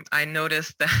time, I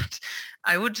noticed that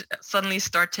I would suddenly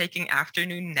start taking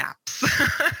afternoon naps.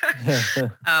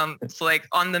 So like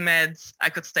on the meds, I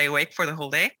could stay awake for the whole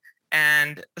day.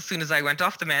 And as soon as I went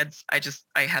off the meds, I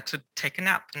had to take a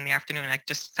nap in the afternoon. I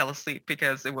just fell asleep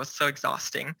because it was so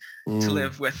exhausting to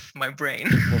live with my brain.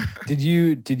 Did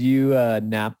you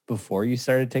nap before you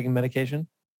started taking medication?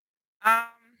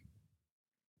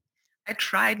 I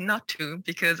tried not to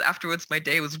because afterwards my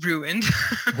day was ruined.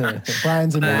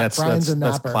 Brian's a nap. Brian's a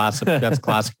napper. That's classic. That's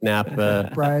classic nap.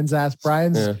 Brian's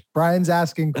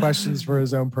asking questions for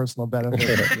his own personal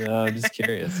benefit. No, I'm just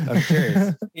curious. I'm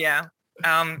curious. Yeah.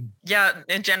 Yeah,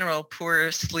 in general,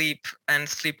 poor sleep and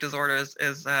sleep disorders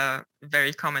is a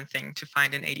very common thing to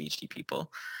find in ADHD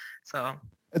people. So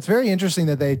it's very interesting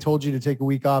that they told you to take a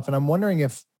week off. And I'm wondering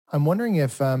if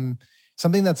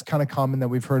something that's kind of common that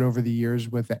we've heard over the years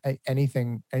with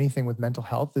anything with mental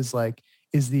health is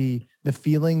the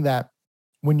feeling that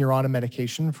when you're on a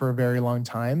medication for a very long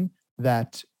time,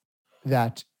 that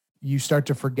you start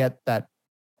to forget that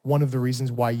one of the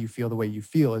reasons why you feel the way you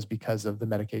feel is because of the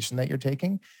medication that you're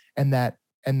taking, and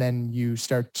then you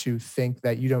start to think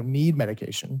that you don't need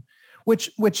medication,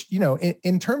 which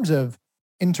in terms of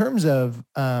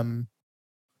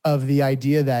the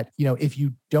idea that, if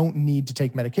you don't need to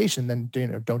take medication, then,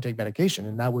 don't take medication.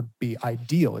 And that would be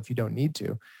ideal if you don't need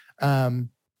to.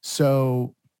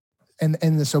 So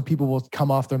people will come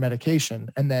off their medication,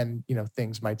 and then,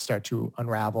 things might start to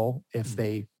unravel if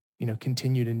they,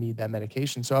 continue to need that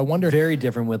medication. So I wonder. Very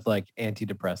different with like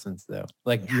antidepressants though.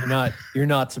 Like you're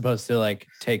not supposed to like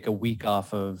take a week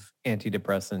off of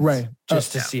antidepressants, right?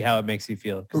 Just to see how it makes you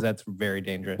feel, because that's very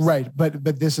dangerous. Right. But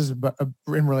this is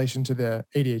in relation to the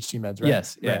ADHD meds, right?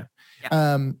 Yes. Yeah.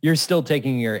 Right. You're still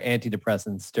taking your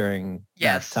antidepressants during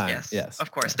that time. Yes,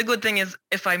 of course. The good thing is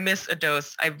if I miss a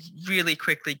dose, I really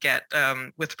quickly get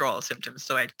withdrawal symptoms.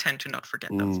 So I tend to not forget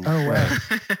those. Oh, wow.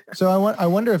 So I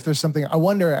wonder if there's something,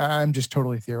 I'm just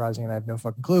totally theorizing and I have no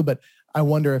fucking clue, but I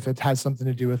wonder if it has something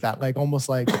to do with that. Like almost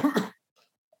like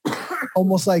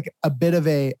a bit of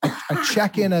a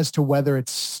check-in as to whether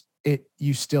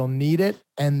you still need it.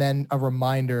 And then a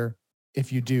reminder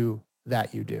if you do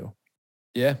that you do.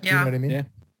 Yeah. You know what I mean?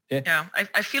 Yeah.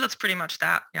 I feel it's pretty much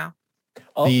that. Yeah.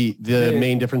 The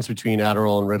main difference between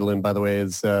Adderall and Ritalin, by the way,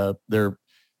 is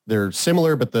they're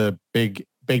similar, but the big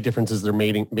difference is their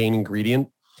main ingredient.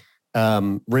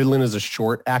 Ritalin is a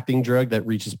short-acting drug that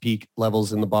reaches peak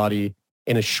levels in the body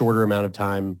in a shorter amount of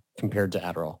time compared to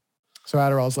Adderall. So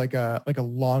Adderall is like a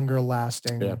longer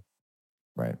lasting,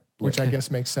 right? Which I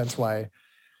guess makes sense why.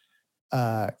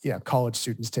 College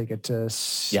students take it to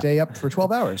stay up for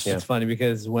 12 hours. Yeah. It's funny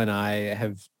because when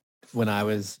I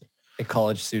was a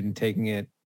college student taking it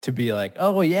to be like,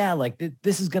 oh yeah, like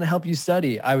this is going to help you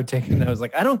study, I would take it and I was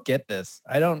like, I don't get this.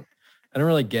 I don't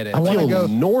really get it. I want to go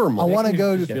normal. I want to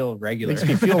go to feel regular. Makes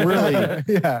me feel really,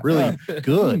 really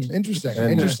good. Interesting.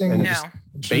 And interesting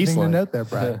baseline note there,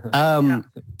 Brian.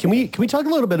 Can we talk a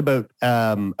little bit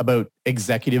about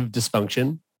executive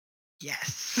dysfunction?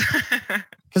 Yes.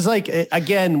 Because like,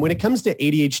 again, when it comes to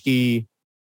ADHD,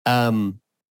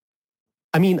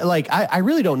 I mean, like, I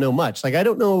really don't know much. Like, I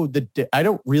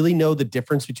don't really know the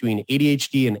difference between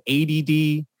ADHD and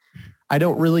ADD. I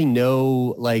don't really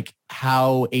know like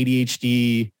how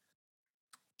ADHD,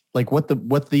 like what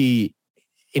the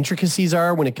intricacies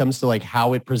are when it comes to like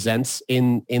how it presents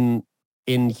in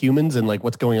humans and like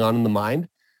what's going on in the mind.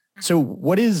 So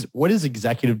what is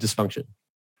executive dysfunction?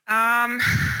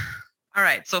 All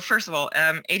right. So first of all,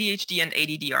 ADHD and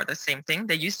ADD are the same thing.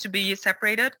 They used to be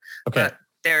separated, okay, but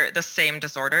they're the same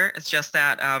disorder. It's just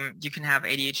that you can have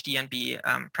ADHD and be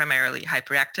primarily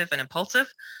hyperactive and impulsive.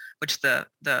 which is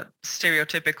the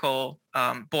stereotypical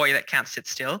boy that can't sit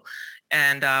still.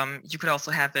 And you could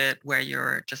also have it where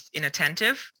you're just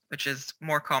inattentive, which is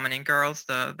more common in girls,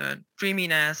 the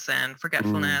dreaminess and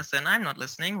forgetfulness and I'm not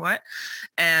listening, what?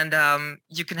 And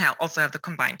you can also have the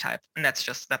combined type, and that's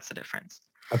the difference.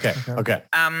 Okay.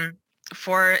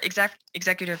 For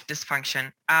executive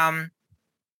dysfunction,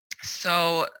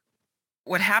 so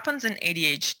what happens in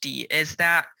ADHD is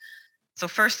that, so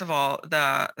first of all,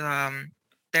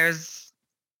 there's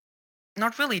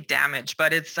not really damage,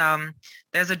 but it's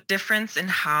there's a difference in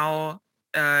how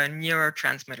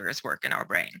neurotransmitters work in our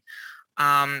brain.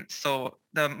 So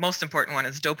the most important one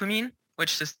is dopamine,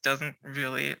 which just doesn't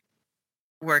really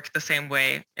work the same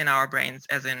way in our brains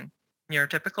as in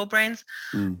neurotypical brains.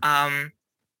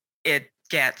 It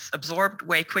gets absorbed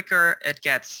way quicker. It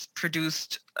gets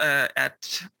produced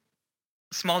at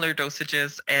smaller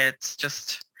dosages.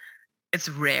 It's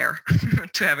rare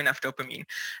to have enough dopamine.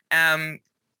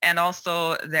 And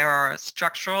also there are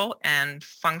structural and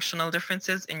functional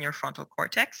differences in your frontal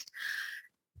cortex,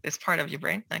 this part of your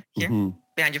brain, like here,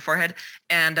 behind your forehead.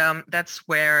 And that's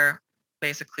where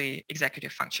basically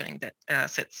executive functioning that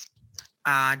sits.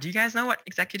 Do you guys know what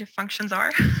executive functions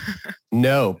are?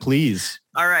 No, please.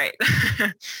 All right.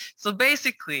 So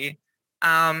basically,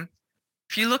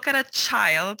 if you look at a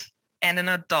child and an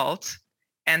adult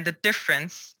and the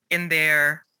difference in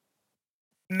their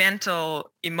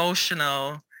mental,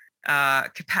 emotional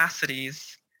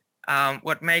capacities,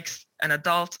 what makes an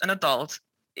adult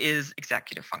is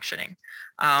executive functioning.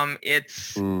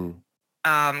 It's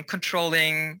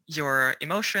controlling your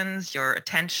emotions, your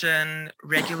attention,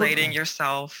 regulating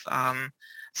yourself,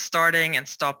 starting and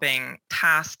stopping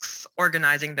tasks,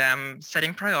 organizing them,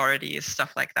 setting priorities,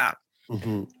 stuff like that.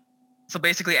 So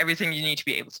basically everything you need to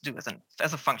be able to do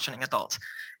as a functioning adult.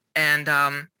 And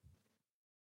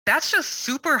that's just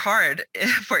super hard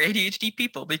for ADHD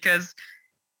people, because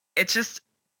it's just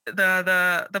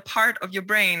the part of your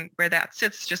brain where that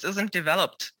sits just isn't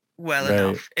developed well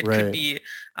enough. It could be,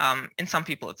 in some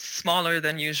people it's smaller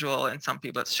than usual. In some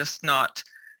people it's just not,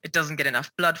 it doesn't get enough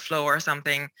blood flow or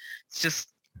something. It's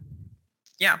just,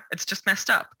 it's just messed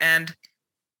up. And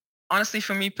honestly,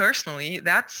 for me personally,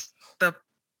 that's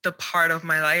the part of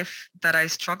my life that I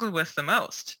struggle with the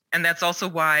most. And that's also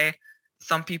why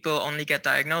some people only get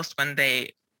diagnosed when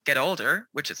they get older,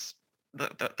 which is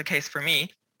the case for me.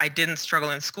 I didn't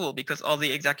struggle in school because all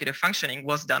the executive functioning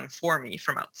was done for me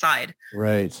from outside.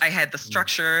 Right. I had the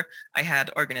structure, I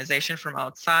had organization from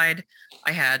outside,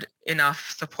 I had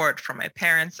enough support from my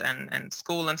parents and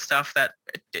school and stuff that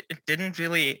it didn't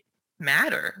really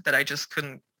matter that I just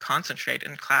couldn't concentrate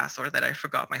in class or that I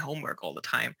forgot my homework all the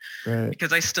time,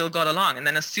 because I still got along. And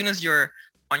then as soon as you're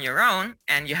on your own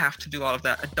and you have to do all of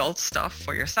that adult stuff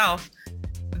for yourself,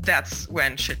 that's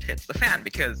when shit hits the fan,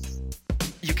 because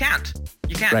you can't.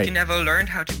 You never learned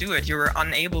how to do it. You were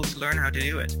unable to learn how to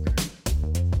do it.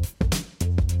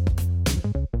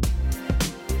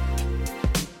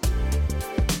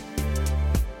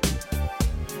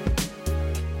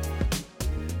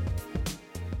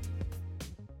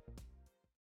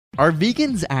 Are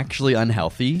vegans actually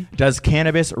unhealthy? Does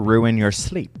cannabis ruin your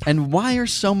sleep? And why are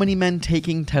so many men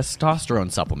taking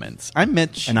testosterone supplements? I'm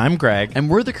Mitch. And I'm Greg. And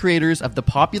we're the creators of the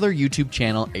popular YouTube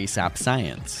channel ASAP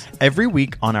Science. Every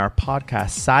week on our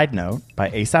podcast Side Note by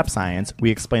ASAP Science,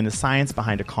 we explain the science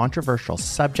behind a controversial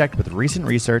subject with recent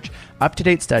research,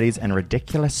 up-to-date studies, and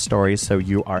ridiculous stories, so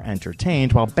you are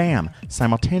entertained while,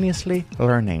 simultaneously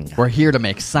learning. We're here to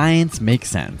make science make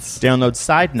sense. Download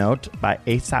Side Note by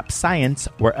ASAP Science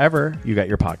wherever you get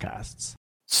your podcasts.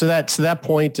 So that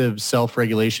point of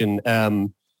self-regulation,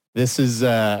 this is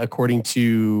according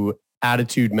to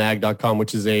attitudemag.com,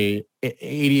 which is a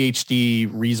ADHD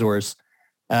resource.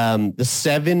 The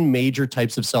 7 major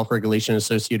types of self-regulation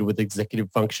associated with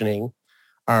executive functioning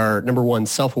are: number 1,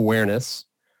 self-awareness,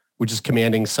 which is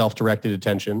commanding self-directed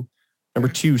attention. Number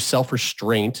 2,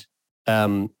 self-restraint,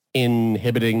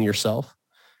 inhibiting yourself.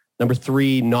 Number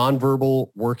 3,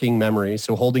 nonverbal working memory,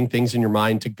 so holding things in your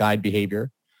mind to guide behavior.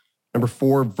 Number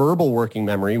 4, verbal working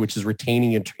memory, which is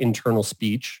retaining internal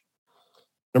speech.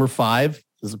 Number 5,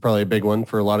 this is probably a big one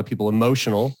for a lot of people,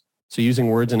 emotional, so using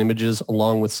words and images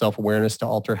along with self-awareness to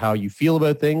alter how you feel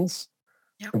about things.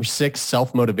 Yep. Number 6,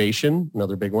 self-motivation,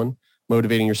 another big one,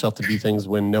 motivating yourself to do things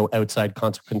when no outside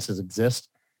consequences exist.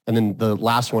 And then the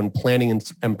last one, planning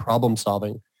and problem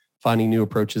solving, finding new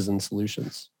approaches and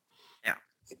solutions.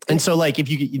 And so like, if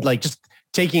you like just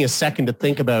taking a second to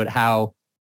think about how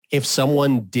if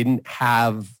someone didn't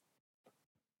have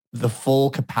the full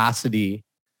capacity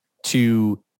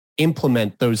to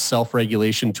implement those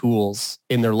self-regulation tools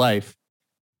in their life,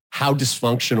 how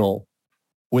dysfunctional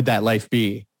would that life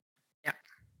be? Yeah.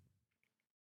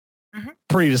 Mm-hmm.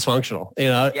 Pretty dysfunctional, you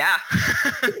know? Yeah.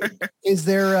 is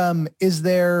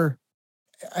there,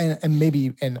 and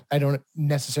maybe, and I don't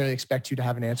necessarily expect you to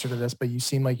have an answer to this, but you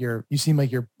seem like you're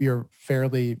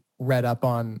fairly read up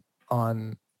on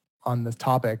the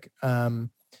topic.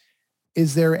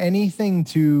 Is there anything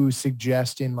to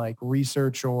suggest in like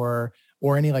research or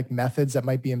any like methods that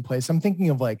might be in place? I'm thinking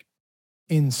of like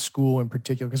in school in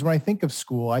particular, because when I think of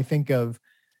school, I think of,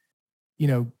 you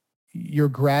know, you're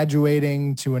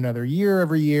graduating to another year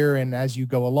every year. And as you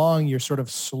go along, you're sort of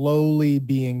slowly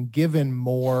being given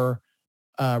more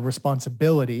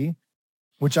responsibility,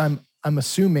 which I'm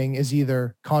assuming is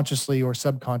either consciously or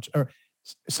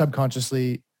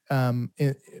subconsciously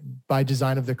by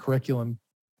design of the curriculum,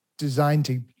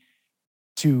 designed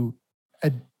to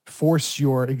force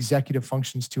your executive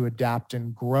functions to adapt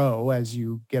and grow as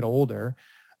you get older.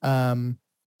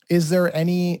 Is there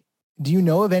any? Do you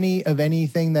know of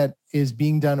anything that is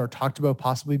being done or talked about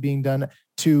possibly being done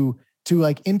to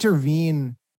like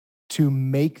intervene to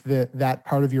make that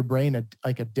part of your brain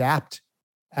like adapt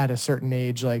at a certain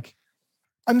age? Like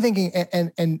I'm thinking,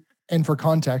 and for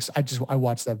context, I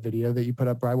watched that video that you put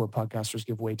up, Brian, where podcasters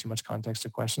give way too much context to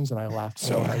questions, and I laughed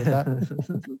so hard at that.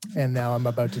 And now I'm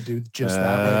about to do just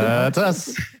that. That's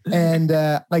us. And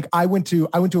like I went to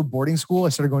a boarding school. I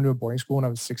started going to a boarding school when I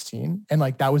was 16, and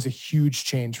like that was a huge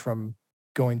change from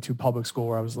going to public school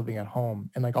where I was living at home.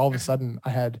 And like all of a sudden,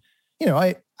 I had, you know,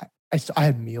 I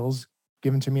had meals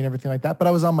given to me and everything like that, but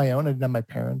I was on my own. I didn't have my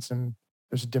parents, and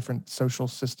there's a different social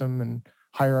system and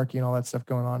hierarchy and all that stuff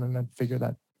going on, and then figure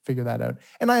that out.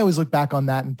 And I always look back on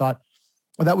that and thought,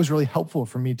 well, that was really helpful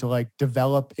for me to like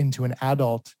develop into an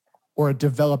adult or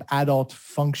develop adult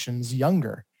functions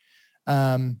younger.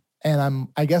 And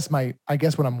I guess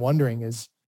what I'm wondering is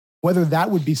whether that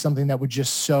would be something that would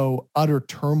just sow utter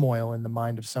turmoil in the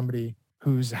mind of somebody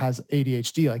who has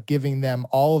ADHD, like giving them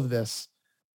all of this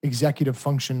executive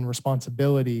function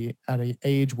responsibility at an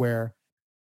age where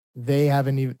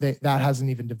that hasn't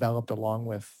even developed along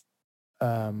with,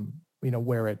 you know,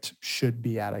 where it should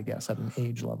be at, I guess, at an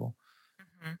age level.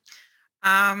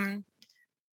 Mm-hmm.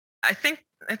 I think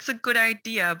it's a good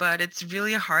idea, but it's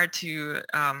really hard to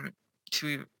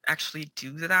actually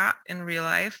do that in real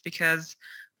life, because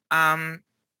a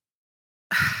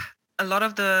lot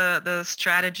of the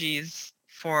strategies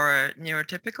for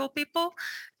neurotypical people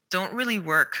don't really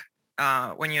work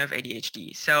when you have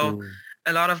ADHD. So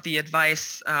a lot of the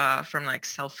advice from like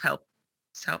self-help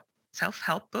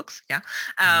books,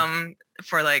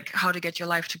 for like how to get your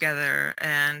life together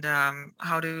and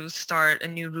how to start a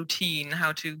new routine,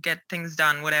 how to get things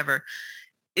done, whatever,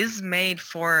 is made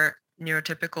for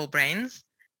neurotypical brains,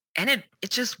 and it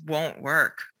just won't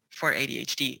work for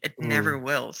ADHD. It never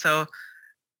will. So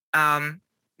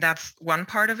that's one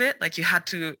part of it. Like you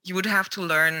would have to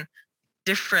learn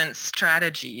different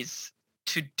strategies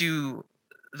to do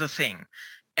the thing.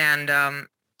 And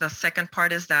the second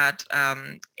part is that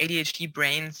ADHD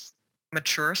brains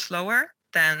mature slower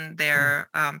than their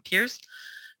peers.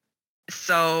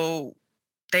 So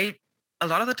they, a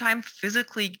lot of the time,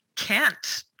 physically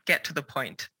can't get to the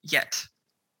point yet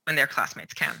when their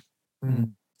classmates can. Mm-hmm.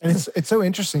 And it's so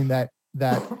interesting that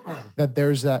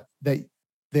there's a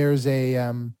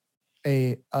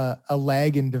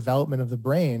lag in development of the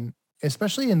brain,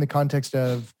 especially in the context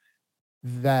of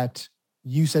that.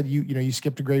 You said you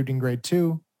skipped a grade in grade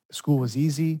 2. School was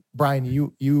easy. Brian,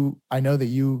 I know that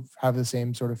you have the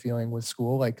same sort of feeling with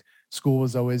school. Like school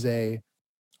was always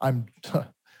I'm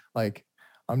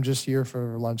just here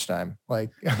for lunchtime.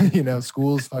 Like, you know,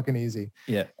 school's fucking easy.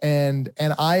 Yeah. And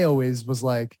I always was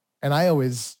like, and I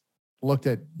always looked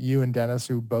at you and Dennis,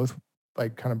 who both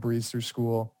like kind of breezed through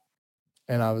school.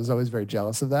 And I was always very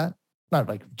jealous of that. Not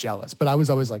like jealous, but I was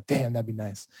always like, damn, that'd be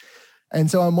nice. And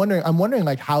so I'm wondering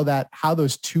like how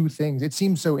those two things, it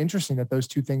seems so interesting that those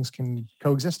two things can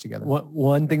coexist together.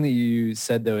 One thing that you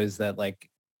said though, is that like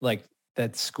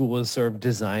that school is sort of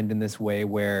designed in this way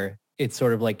where it's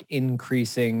sort of like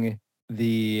increasing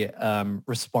the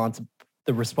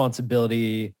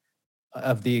responsibility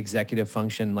of the executive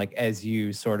function, like as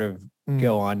you sort of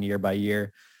go on year by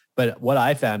year. But what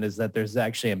I found is that there's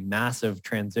actually a massive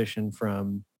transition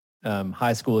from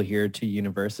high school here to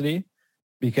university,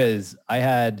 because I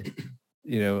had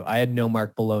no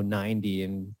mark below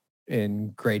 90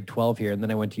 in grade 12 here. And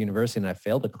then I went to university and I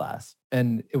failed a class.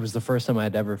 And it was the first time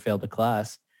I'd ever failed a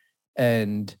class.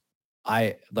 And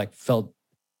I like felt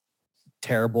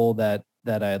terrible that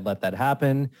I had let that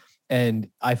happen. And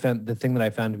I found the thing that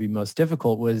I found to be most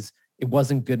difficult was it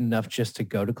wasn't good enough just to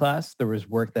go to class. There was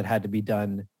work that had to be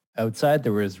done outside.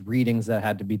 There was readings that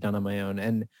had to be done on my own.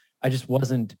 And I just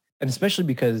wasn't, and especially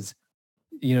because,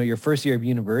 you know, your first year of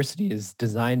university is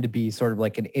designed to be sort of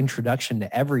like an introduction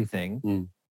to everything.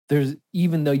 There's,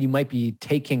 even though you might be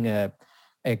taking a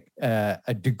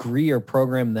degree or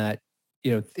program that,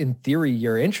 you know, in theory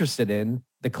you're interested in,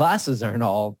 the classes aren't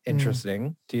all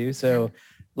interesting to you. So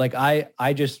like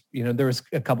I just, you know, there was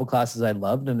a couple classes I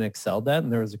loved and excelled at,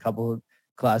 and there was a couple of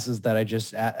classes that I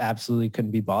just absolutely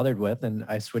couldn't be bothered with. And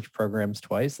I switched programs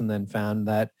twice and then found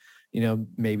that, you know,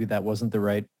 maybe that wasn't the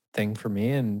right thing for me.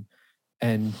 And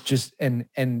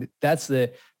that's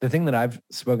the thing that I've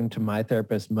spoken to my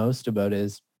therapist most about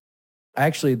is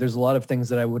actually there's a lot of things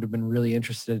that I would have been really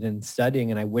interested in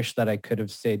studying. And I wish that I could have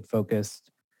stayed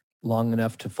focused long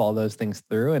enough to follow those things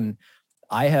through. And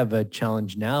I have a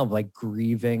challenge now of like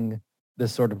grieving the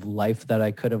sort of life that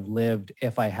I could have lived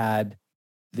if I had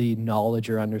the knowledge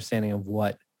or understanding of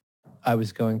what I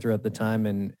was going through at the time,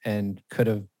 and could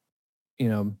have, you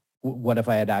know, what if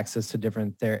I had access to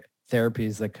different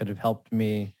therapies that could have helped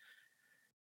me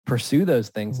pursue those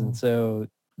things. And so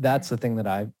that's the thing that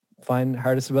I find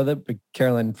hardest about it. But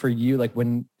Carolyn, for you, like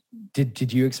when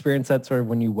did you experience that sort of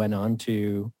when you went on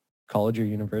to college or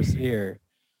university? Or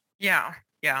Yeah.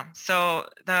 So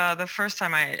the first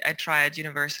time I tried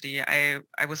university, I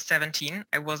was 17.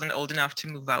 I wasn't old enough to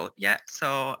move out yet.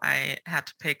 So I had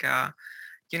to pick a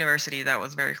university that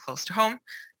was very close to home.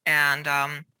 And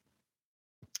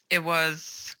it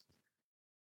was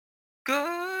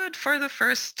good for the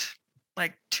first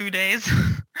like 2 days.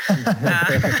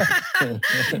 A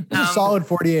solid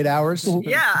 48 hours.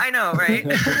 Yeah, I know, right?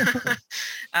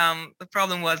 The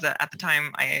problem was that at the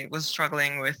time I was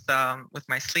struggling with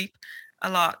my sleep a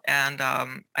lot, and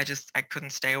I couldn't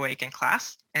stay awake in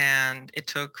class, and it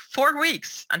took 4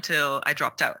 weeks until I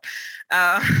dropped out.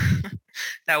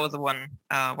 That was one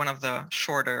of the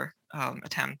shorter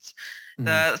attempts.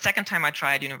 The second time I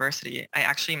tried university, I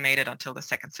actually made it until the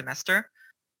second semester,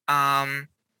 and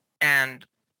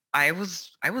I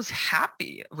was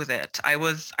happy with it. I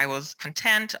was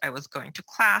content. I was going to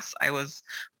class. I was,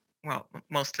 well,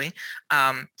 mostly,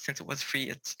 since it was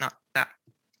free, it's not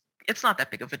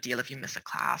that big of a deal if you miss a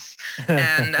class.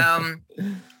 And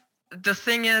the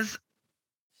thing is,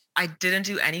 I didn't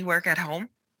do any work at home.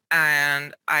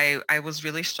 And I was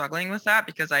really struggling with that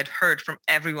because I'd heard from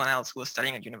everyone else who was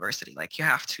studying at university, like, you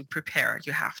have to prepare,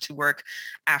 you have to work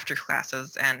after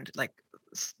classes and like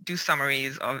do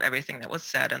summaries of everything that was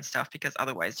said and stuff, because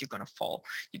otherwise you're going to fall.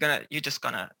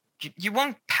 You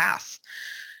won't pass.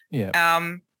 Yeah.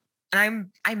 And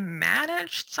I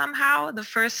managed somehow. The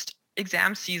first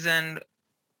exam season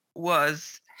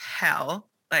was hell.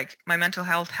 Like, my mental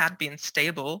health had been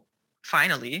stable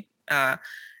finally. And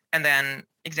then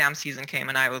exam season came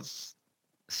and I was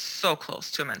so close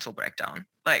to a mental breakdown.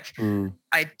 Like,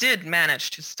 I did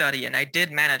manage to study and I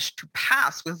did manage to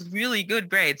pass with really good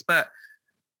grades, but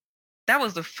that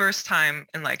was the first time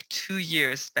in like 2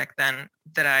 years back then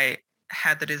that I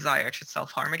had the desire to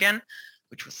self-harm again,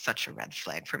 which was such a red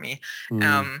flag for me.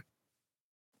 And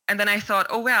then I thought,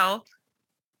 oh, well,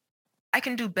 I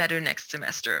can do better next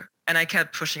semester. And I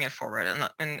kept pushing it forward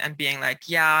and being like,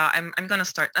 yeah, I'm going to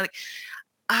start like,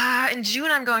 in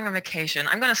June, I'm going on vacation.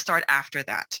 I'm going to start after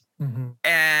that.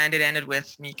 And it ended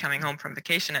with me coming home from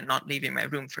vacation and not leaving my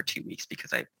room for 2 weeks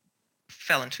because I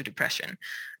fell into depression.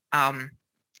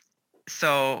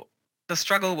 So the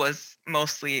struggle was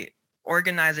mostly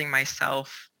organizing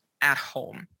myself at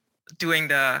home, doing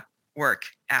the work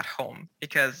at home,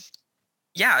 because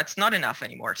it's not enough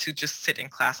anymore to just sit in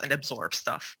class and absorb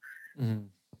stuff.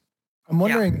 I'm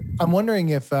wondering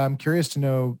if I'm curious to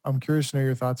know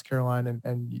your thoughts, Caroline,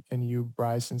 and you,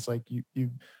 Bryce, since like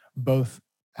you both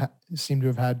seem to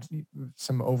have had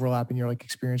some overlap in your like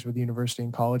experience with university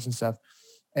and college and stuff.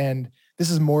 And this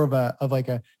is more of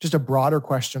just a broader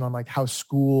question on like how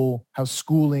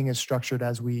schooling is structured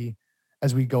as we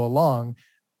go along.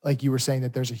 Like you were saying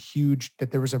that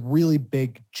there was a really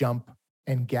big jump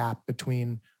and gap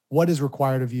between what is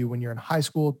required of you when you're in high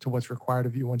school to what's required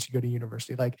of you once you go to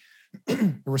university. Like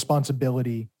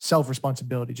the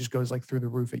self-responsibility just goes like through the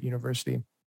roof at university.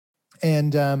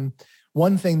 And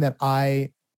one thing that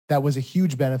was a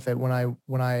huge benefit when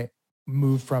I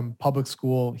moved from public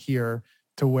school here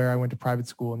to where I went to private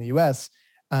school in the US,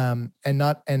 and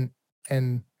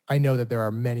I know that there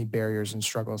are many barriers and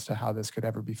struggles to how this could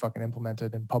ever be fucking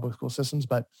implemented in public school systems,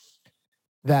 but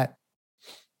that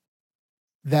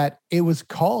it's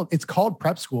called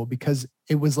prep school because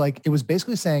it was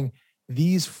basically saying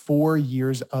these 4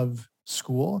 years of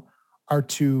school are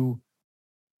to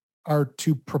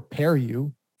prepare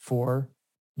you for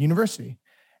university.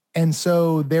 And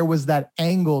so there was that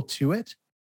angle to it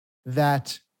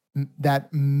that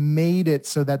that made it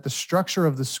so that the structure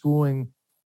of the schooling,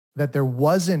 that there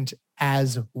wasn't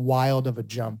as wild of a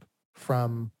jump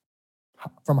from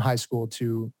high school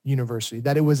to university,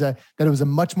 that it was a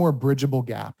much more bridgeable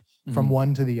gap from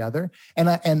one to the other.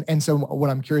 And so what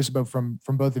I'm curious about from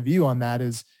both of you on that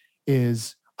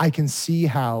is I can see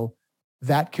how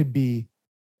that could be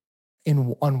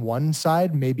on one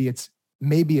side, maybe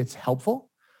it's helpful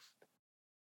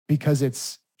because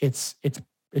it's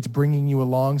bringing you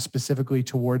along specifically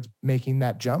towards making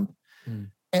that jump.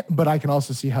 But I can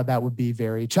also see how that would be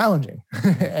very challenging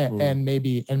and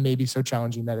maybe so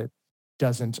challenging that it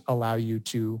doesn't allow you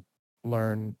to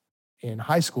learn in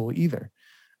high school either.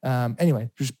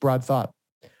 Anyway, just broad thought.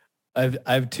 I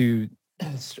have two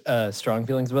strong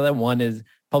feelings about that. One is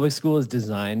public school is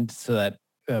designed so that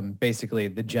basically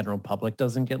the general public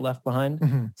doesn't get left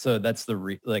behind. So that's the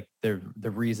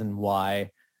reason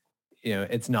why,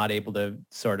 it's not able to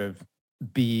sort of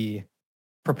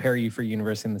prepare you for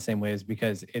university in the same way, is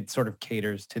because it sort of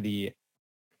caters to the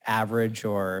average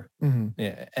or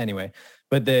anyway.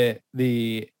 But the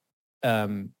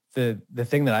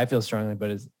thing that I feel strongly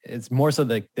about is it's more so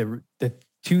like the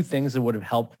two things that would have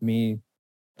helped me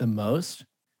the most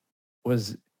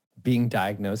was being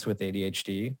diagnosed with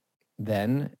ADHD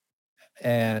then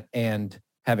and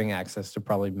having access to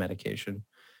probably medication.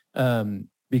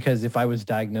 Because if I was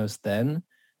diagnosed then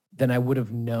I would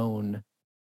have known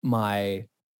my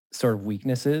sort of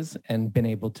weaknesses and been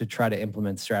able to try to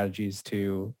implement strategies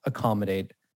to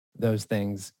accommodate those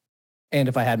things. And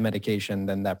if I had medication,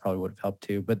 then that probably would have helped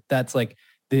too. But that's like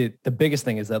the biggest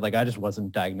thing is that like I just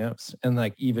wasn't diagnosed, and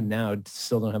like even now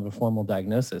still don't have a formal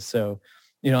diagnosis. So,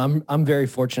 I'm very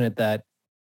fortunate that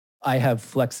I have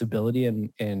flexibility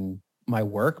in my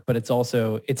work, but it's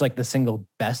like the single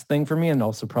best thing for me and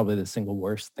also probably the single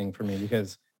worst thing for me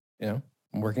because, I'm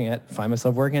find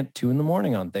myself working at 2 a.m.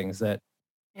 on things that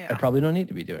I probably don't need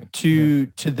to be doing. To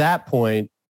that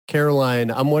point,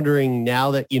 Caroline, I'm wondering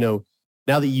now that you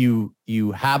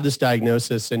have this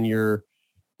diagnosis and you're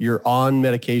on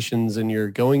medications and you're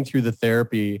going through the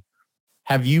therapy,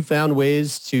 have you found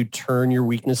ways to turn your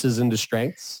weaknesses into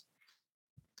strengths?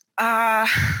 I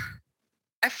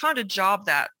found a job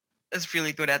that is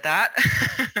really good at that.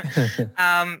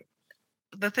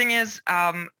 The thing is,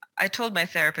 I told my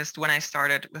therapist when I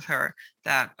started with her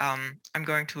that I'm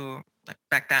going to,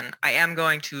 back then, I am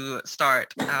going to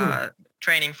start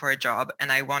training for a job,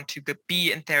 and I want to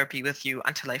be in therapy with you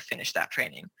until I finish that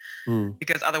training.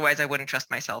 Because otherwise I wouldn't trust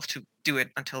myself to do it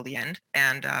until the end.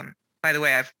 And by the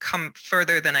way, I've come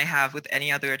further than I have with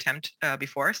any other attempt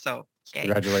before. So yay.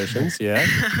 Congratulations. Yeah.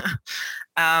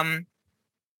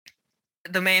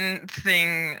 The main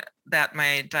thing that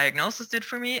my diagnosis did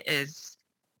for me is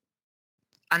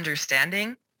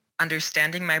understanding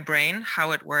my brain,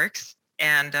 how it works,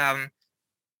 and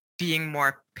being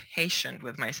more patient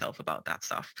with myself about that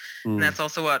stuff. And that's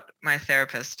also what my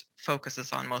therapist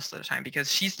focuses on most of the time,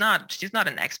 because she's not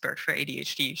an expert for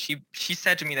ADHD. She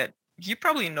said to me that you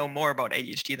probably know more about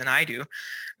ADHD than I do. I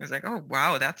was like, oh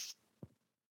wow, that's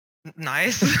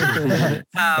nice.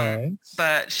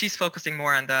 But she's focusing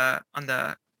more on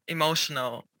the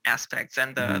emotional aspects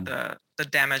and the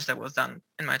damage that was done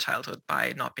in my childhood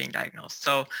by not being diagnosed.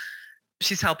 So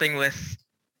she's helping with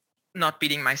not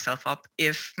beating myself up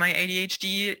if my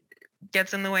ADHD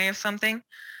gets in the way of something.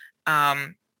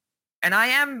 And I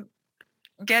am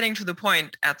getting to the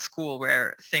point at school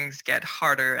where things get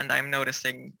harder and I'm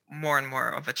noticing more and more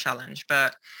of a challenge.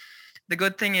 But the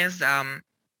good thing is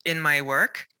in my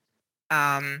work,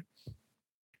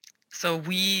 so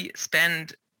we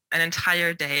spend an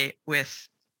entire day with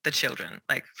the children,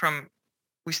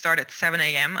 we start at 7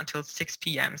 a.m. until 6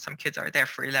 p.m. Some kids are there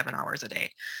for 11 hours a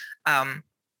day.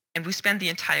 And we spend the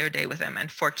entire day with them.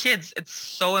 And for kids, it's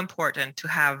so important to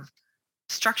have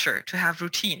structure, to have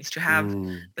routines, to have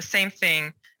the same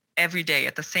thing every day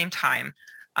at the same time.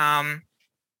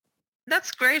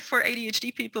 That's great for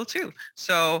ADHD people too.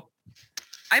 So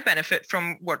I benefit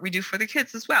from what we do for the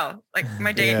kids as well. Like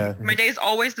my day is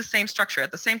always the same structure.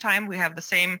 At the same time, we have the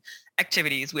same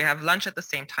activities. We have lunch at the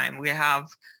same time. We have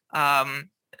an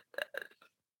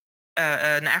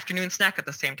afternoon snack at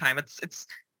the same time.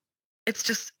 It's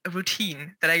just a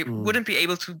routine that I wouldn't be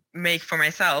able to make for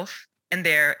myself. And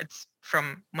there it's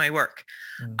from my work.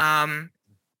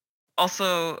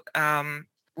 Also,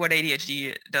 what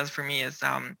ADHD does for me is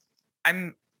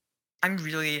I'm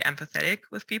really empathetic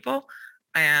with people.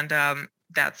 And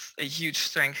that's a huge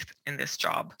strength in this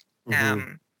job.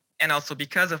 And also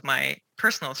because of my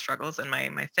personal struggles and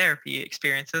my therapy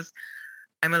experiences,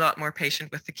 I'm a lot more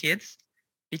patient with the kids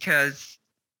because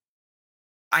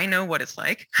I know what it's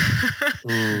like.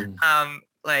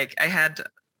 Like I had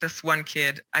this one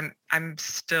kid, I'm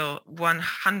still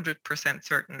 100%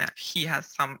 certain that he has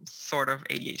some sort of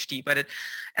ADHD, but at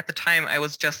the time I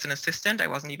was just an assistant. I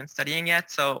wasn't even studying yet.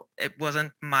 So it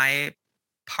wasn't my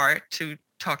part to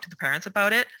talk to the parents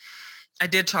about it. I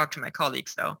did talk to my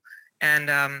colleagues though.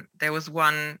 And there was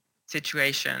one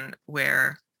situation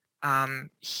where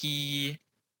he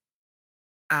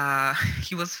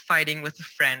was fighting with a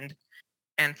friend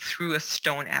and threw a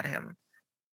stone at him.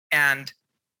 And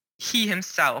he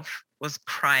himself was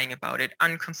crying about it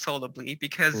unconsolably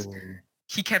because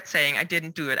he kept saying, I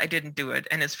didn't do it. I didn't do it.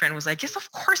 And his friend was like, yes,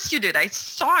 of course you did. I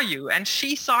saw you. And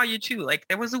she saw you too. Like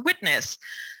there was a witness.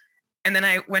 And then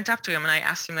I went up to him and I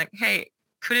asked him like, hey,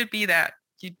 could it be that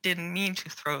you didn't mean to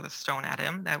throw the stone at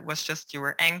him? That was just, you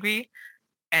were angry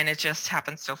and it just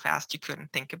happened so fast you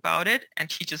couldn't think about it.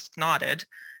 And he just nodded.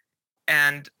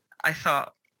 And I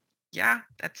thought, yeah,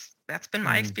 that's been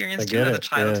my experience too as a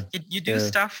child. Yeah. You do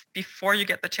stuff before you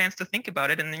get the chance to think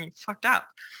about it, and then you fucked up.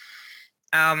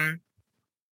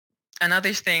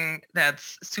 Another thing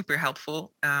that's super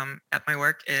helpful at my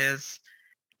work is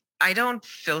I don't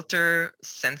filter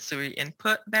sensory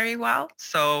input very well.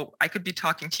 So I could be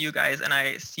talking to you guys and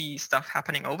I see stuff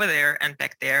happening over there and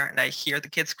back there, and I hear the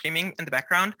kids screaming in the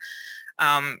background.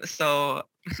 So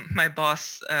my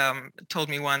boss told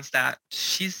me once that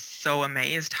she's so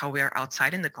amazed how we are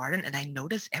outside in the garden and I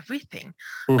notice everything.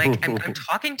 Like I'm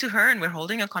talking to her and we're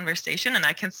holding a conversation and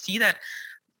I can see that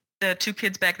the two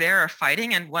kids back there are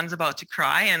fighting and one's about to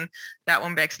cry and that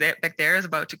one back there is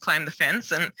about to climb the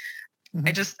fence. And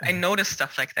I notice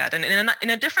stuff like that. And in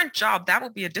a different job, that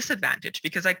would be a disadvantage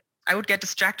because I would get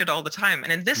distracted all the time.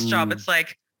 And in this job, it's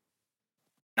like,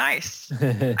 nice.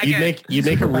 You'd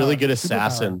make a really good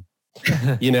assassin.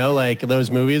 You know, like those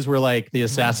movies where like the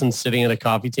assassin's sitting at a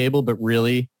coffee table, but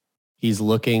really he's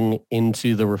looking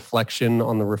into the reflection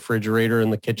on the refrigerator in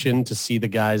the kitchen to see the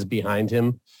guys behind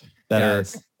him that are,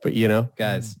 but you know,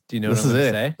 guys, do you know what I'm going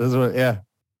to say? This is what,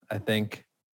 I think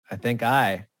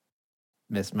I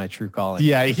missed my true calling.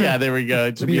 Yeah, there we go.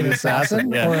 To be an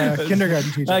assassin or a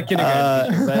kindergarten teacher?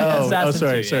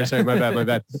 Sorry. My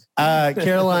bad.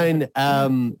 Caroline,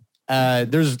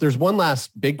 there's one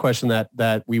last big question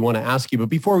that we want to ask you, but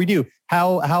before we do,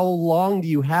 how long do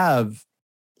you have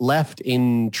left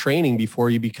in training before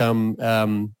you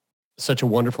become such a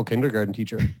wonderful kindergarten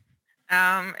teacher?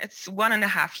 It's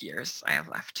 1.5 years I have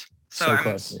left. So I'm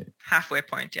close. Halfway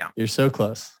point, yeah. You're so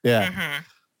close. Yeah.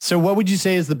 So what would you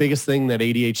say is the biggest thing that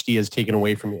ADHD has taken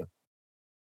away from you?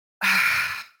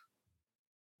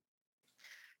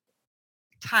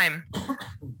 Time,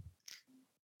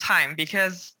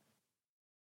 because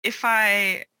if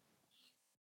I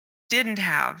didn't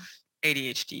have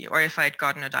ADHD or if I'd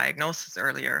gotten a diagnosis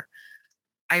earlier,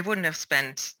 I wouldn't have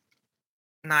spent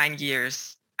 9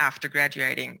 years after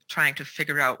graduating trying to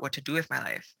figure out what to do with my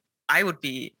life. I would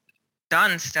be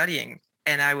done studying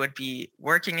and I would be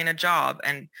working in a job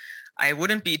and I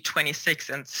wouldn't be 26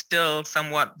 and still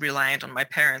somewhat reliant on my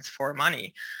parents for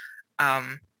money.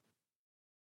 I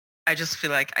just feel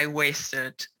like I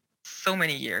wasted so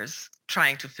many years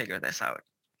trying to figure this out.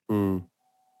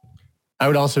 I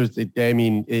would also,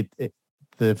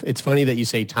 it's funny that you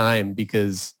say time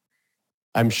because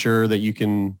I'm sure that you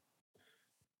can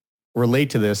relate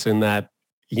to this in that,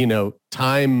 you know,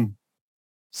 time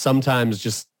sometimes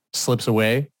just slips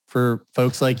away for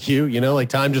folks like you, you know, like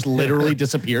time just literally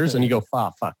disappears and you go,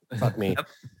 fuck me.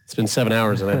 It's been 7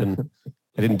 hours and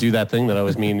I didn't do that thing that I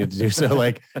was meaning to do. So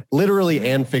like literally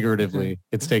and figuratively,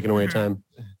 it's taken away time.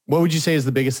 What would you say is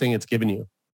the biggest thing it's given you?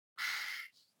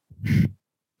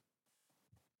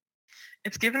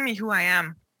 It's given me who I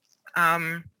am.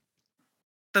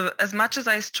 As much as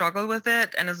I struggle with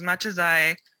it and as much as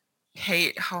I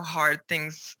hate how hard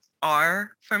things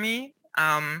are for me,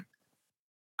 I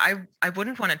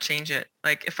wouldn't want to change it.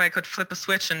 Like if I could flip a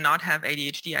switch and not have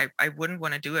ADHD, I wouldn't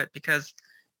want to do it because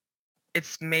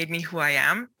it's made me who I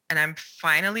am. And I'm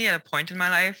finally at a point in my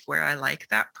life where I like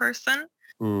that person.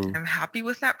 I'm happy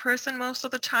with that person most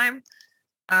of the time.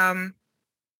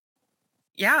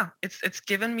 It's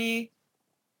given me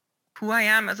who I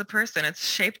am as a person. It's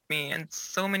shaped me in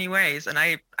so many ways and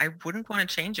I wouldn't want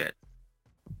to change it.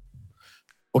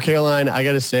 Well, Caroline, I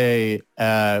got to say,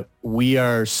 we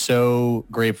are so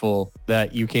grateful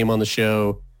that you came on the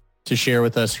show to share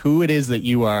with us who it is that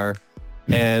you are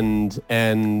and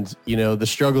you know, the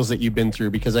struggles that you've been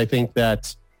through, because I think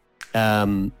that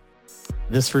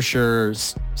this for sure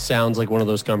sounds like one of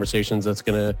those conversations that's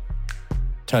going to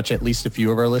touch at least a few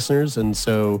of our listeners. And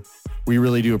so we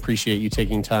really do appreciate you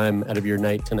taking time out of your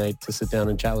night tonight to sit down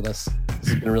and chat with us.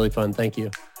 This has been really fun. Thank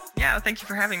you. Yeah, thank you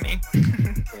for having me.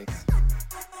 Thanks.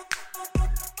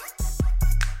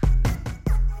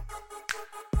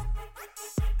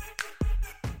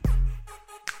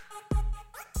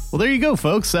 Well, there you go,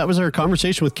 folks. That was our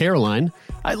conversation with Caroline.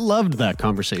 I loved that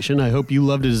conversation. I hope you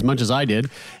loved it as much as I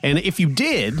did. And if you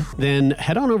did, then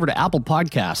head on over to Apple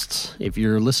Podcasts if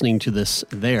you're listening to this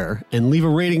there and leave a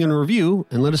rating and a review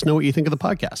and let us know what you think of the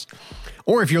podcast.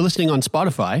 Or if you're listening on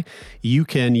Spotify, you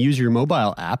can use your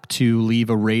mobile app to leave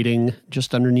a rating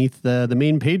just underneath the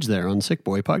main page there on Sick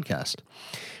Boy Podcast.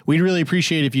 We'd really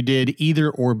appreciate if you did either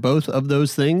or both of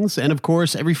those things. And of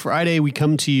course, every Friday we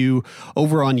come to you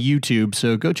over on YouTube,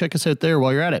 so go check us out there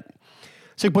while you're at it.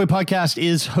 Sick Boy Podcast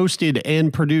is hosted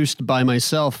and produced by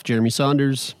myself, Jeremy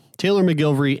Saunders, Taylor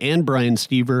McGilvery, and Brian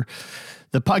Stever.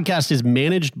 The podcast is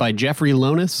managed by Jeffrey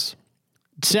Lonis.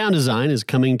 Sound design is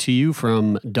coming to you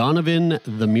from Donovan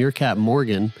the Meerkat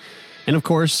Morgan. And of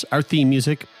course, our theme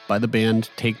music by the band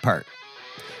Take Part.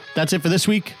 That's it for this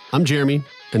week. I'm Jeremy,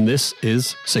 and this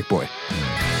is Sick Boy.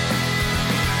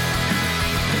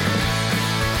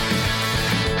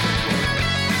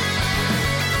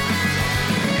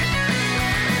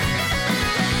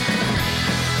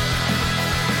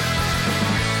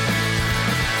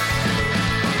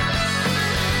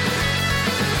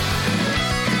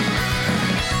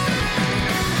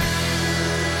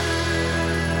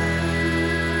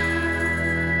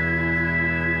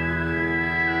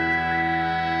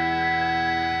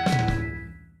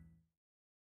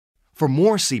 For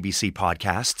more CBC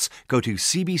podcasts, go to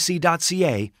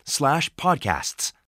cbc.ca/podcasts.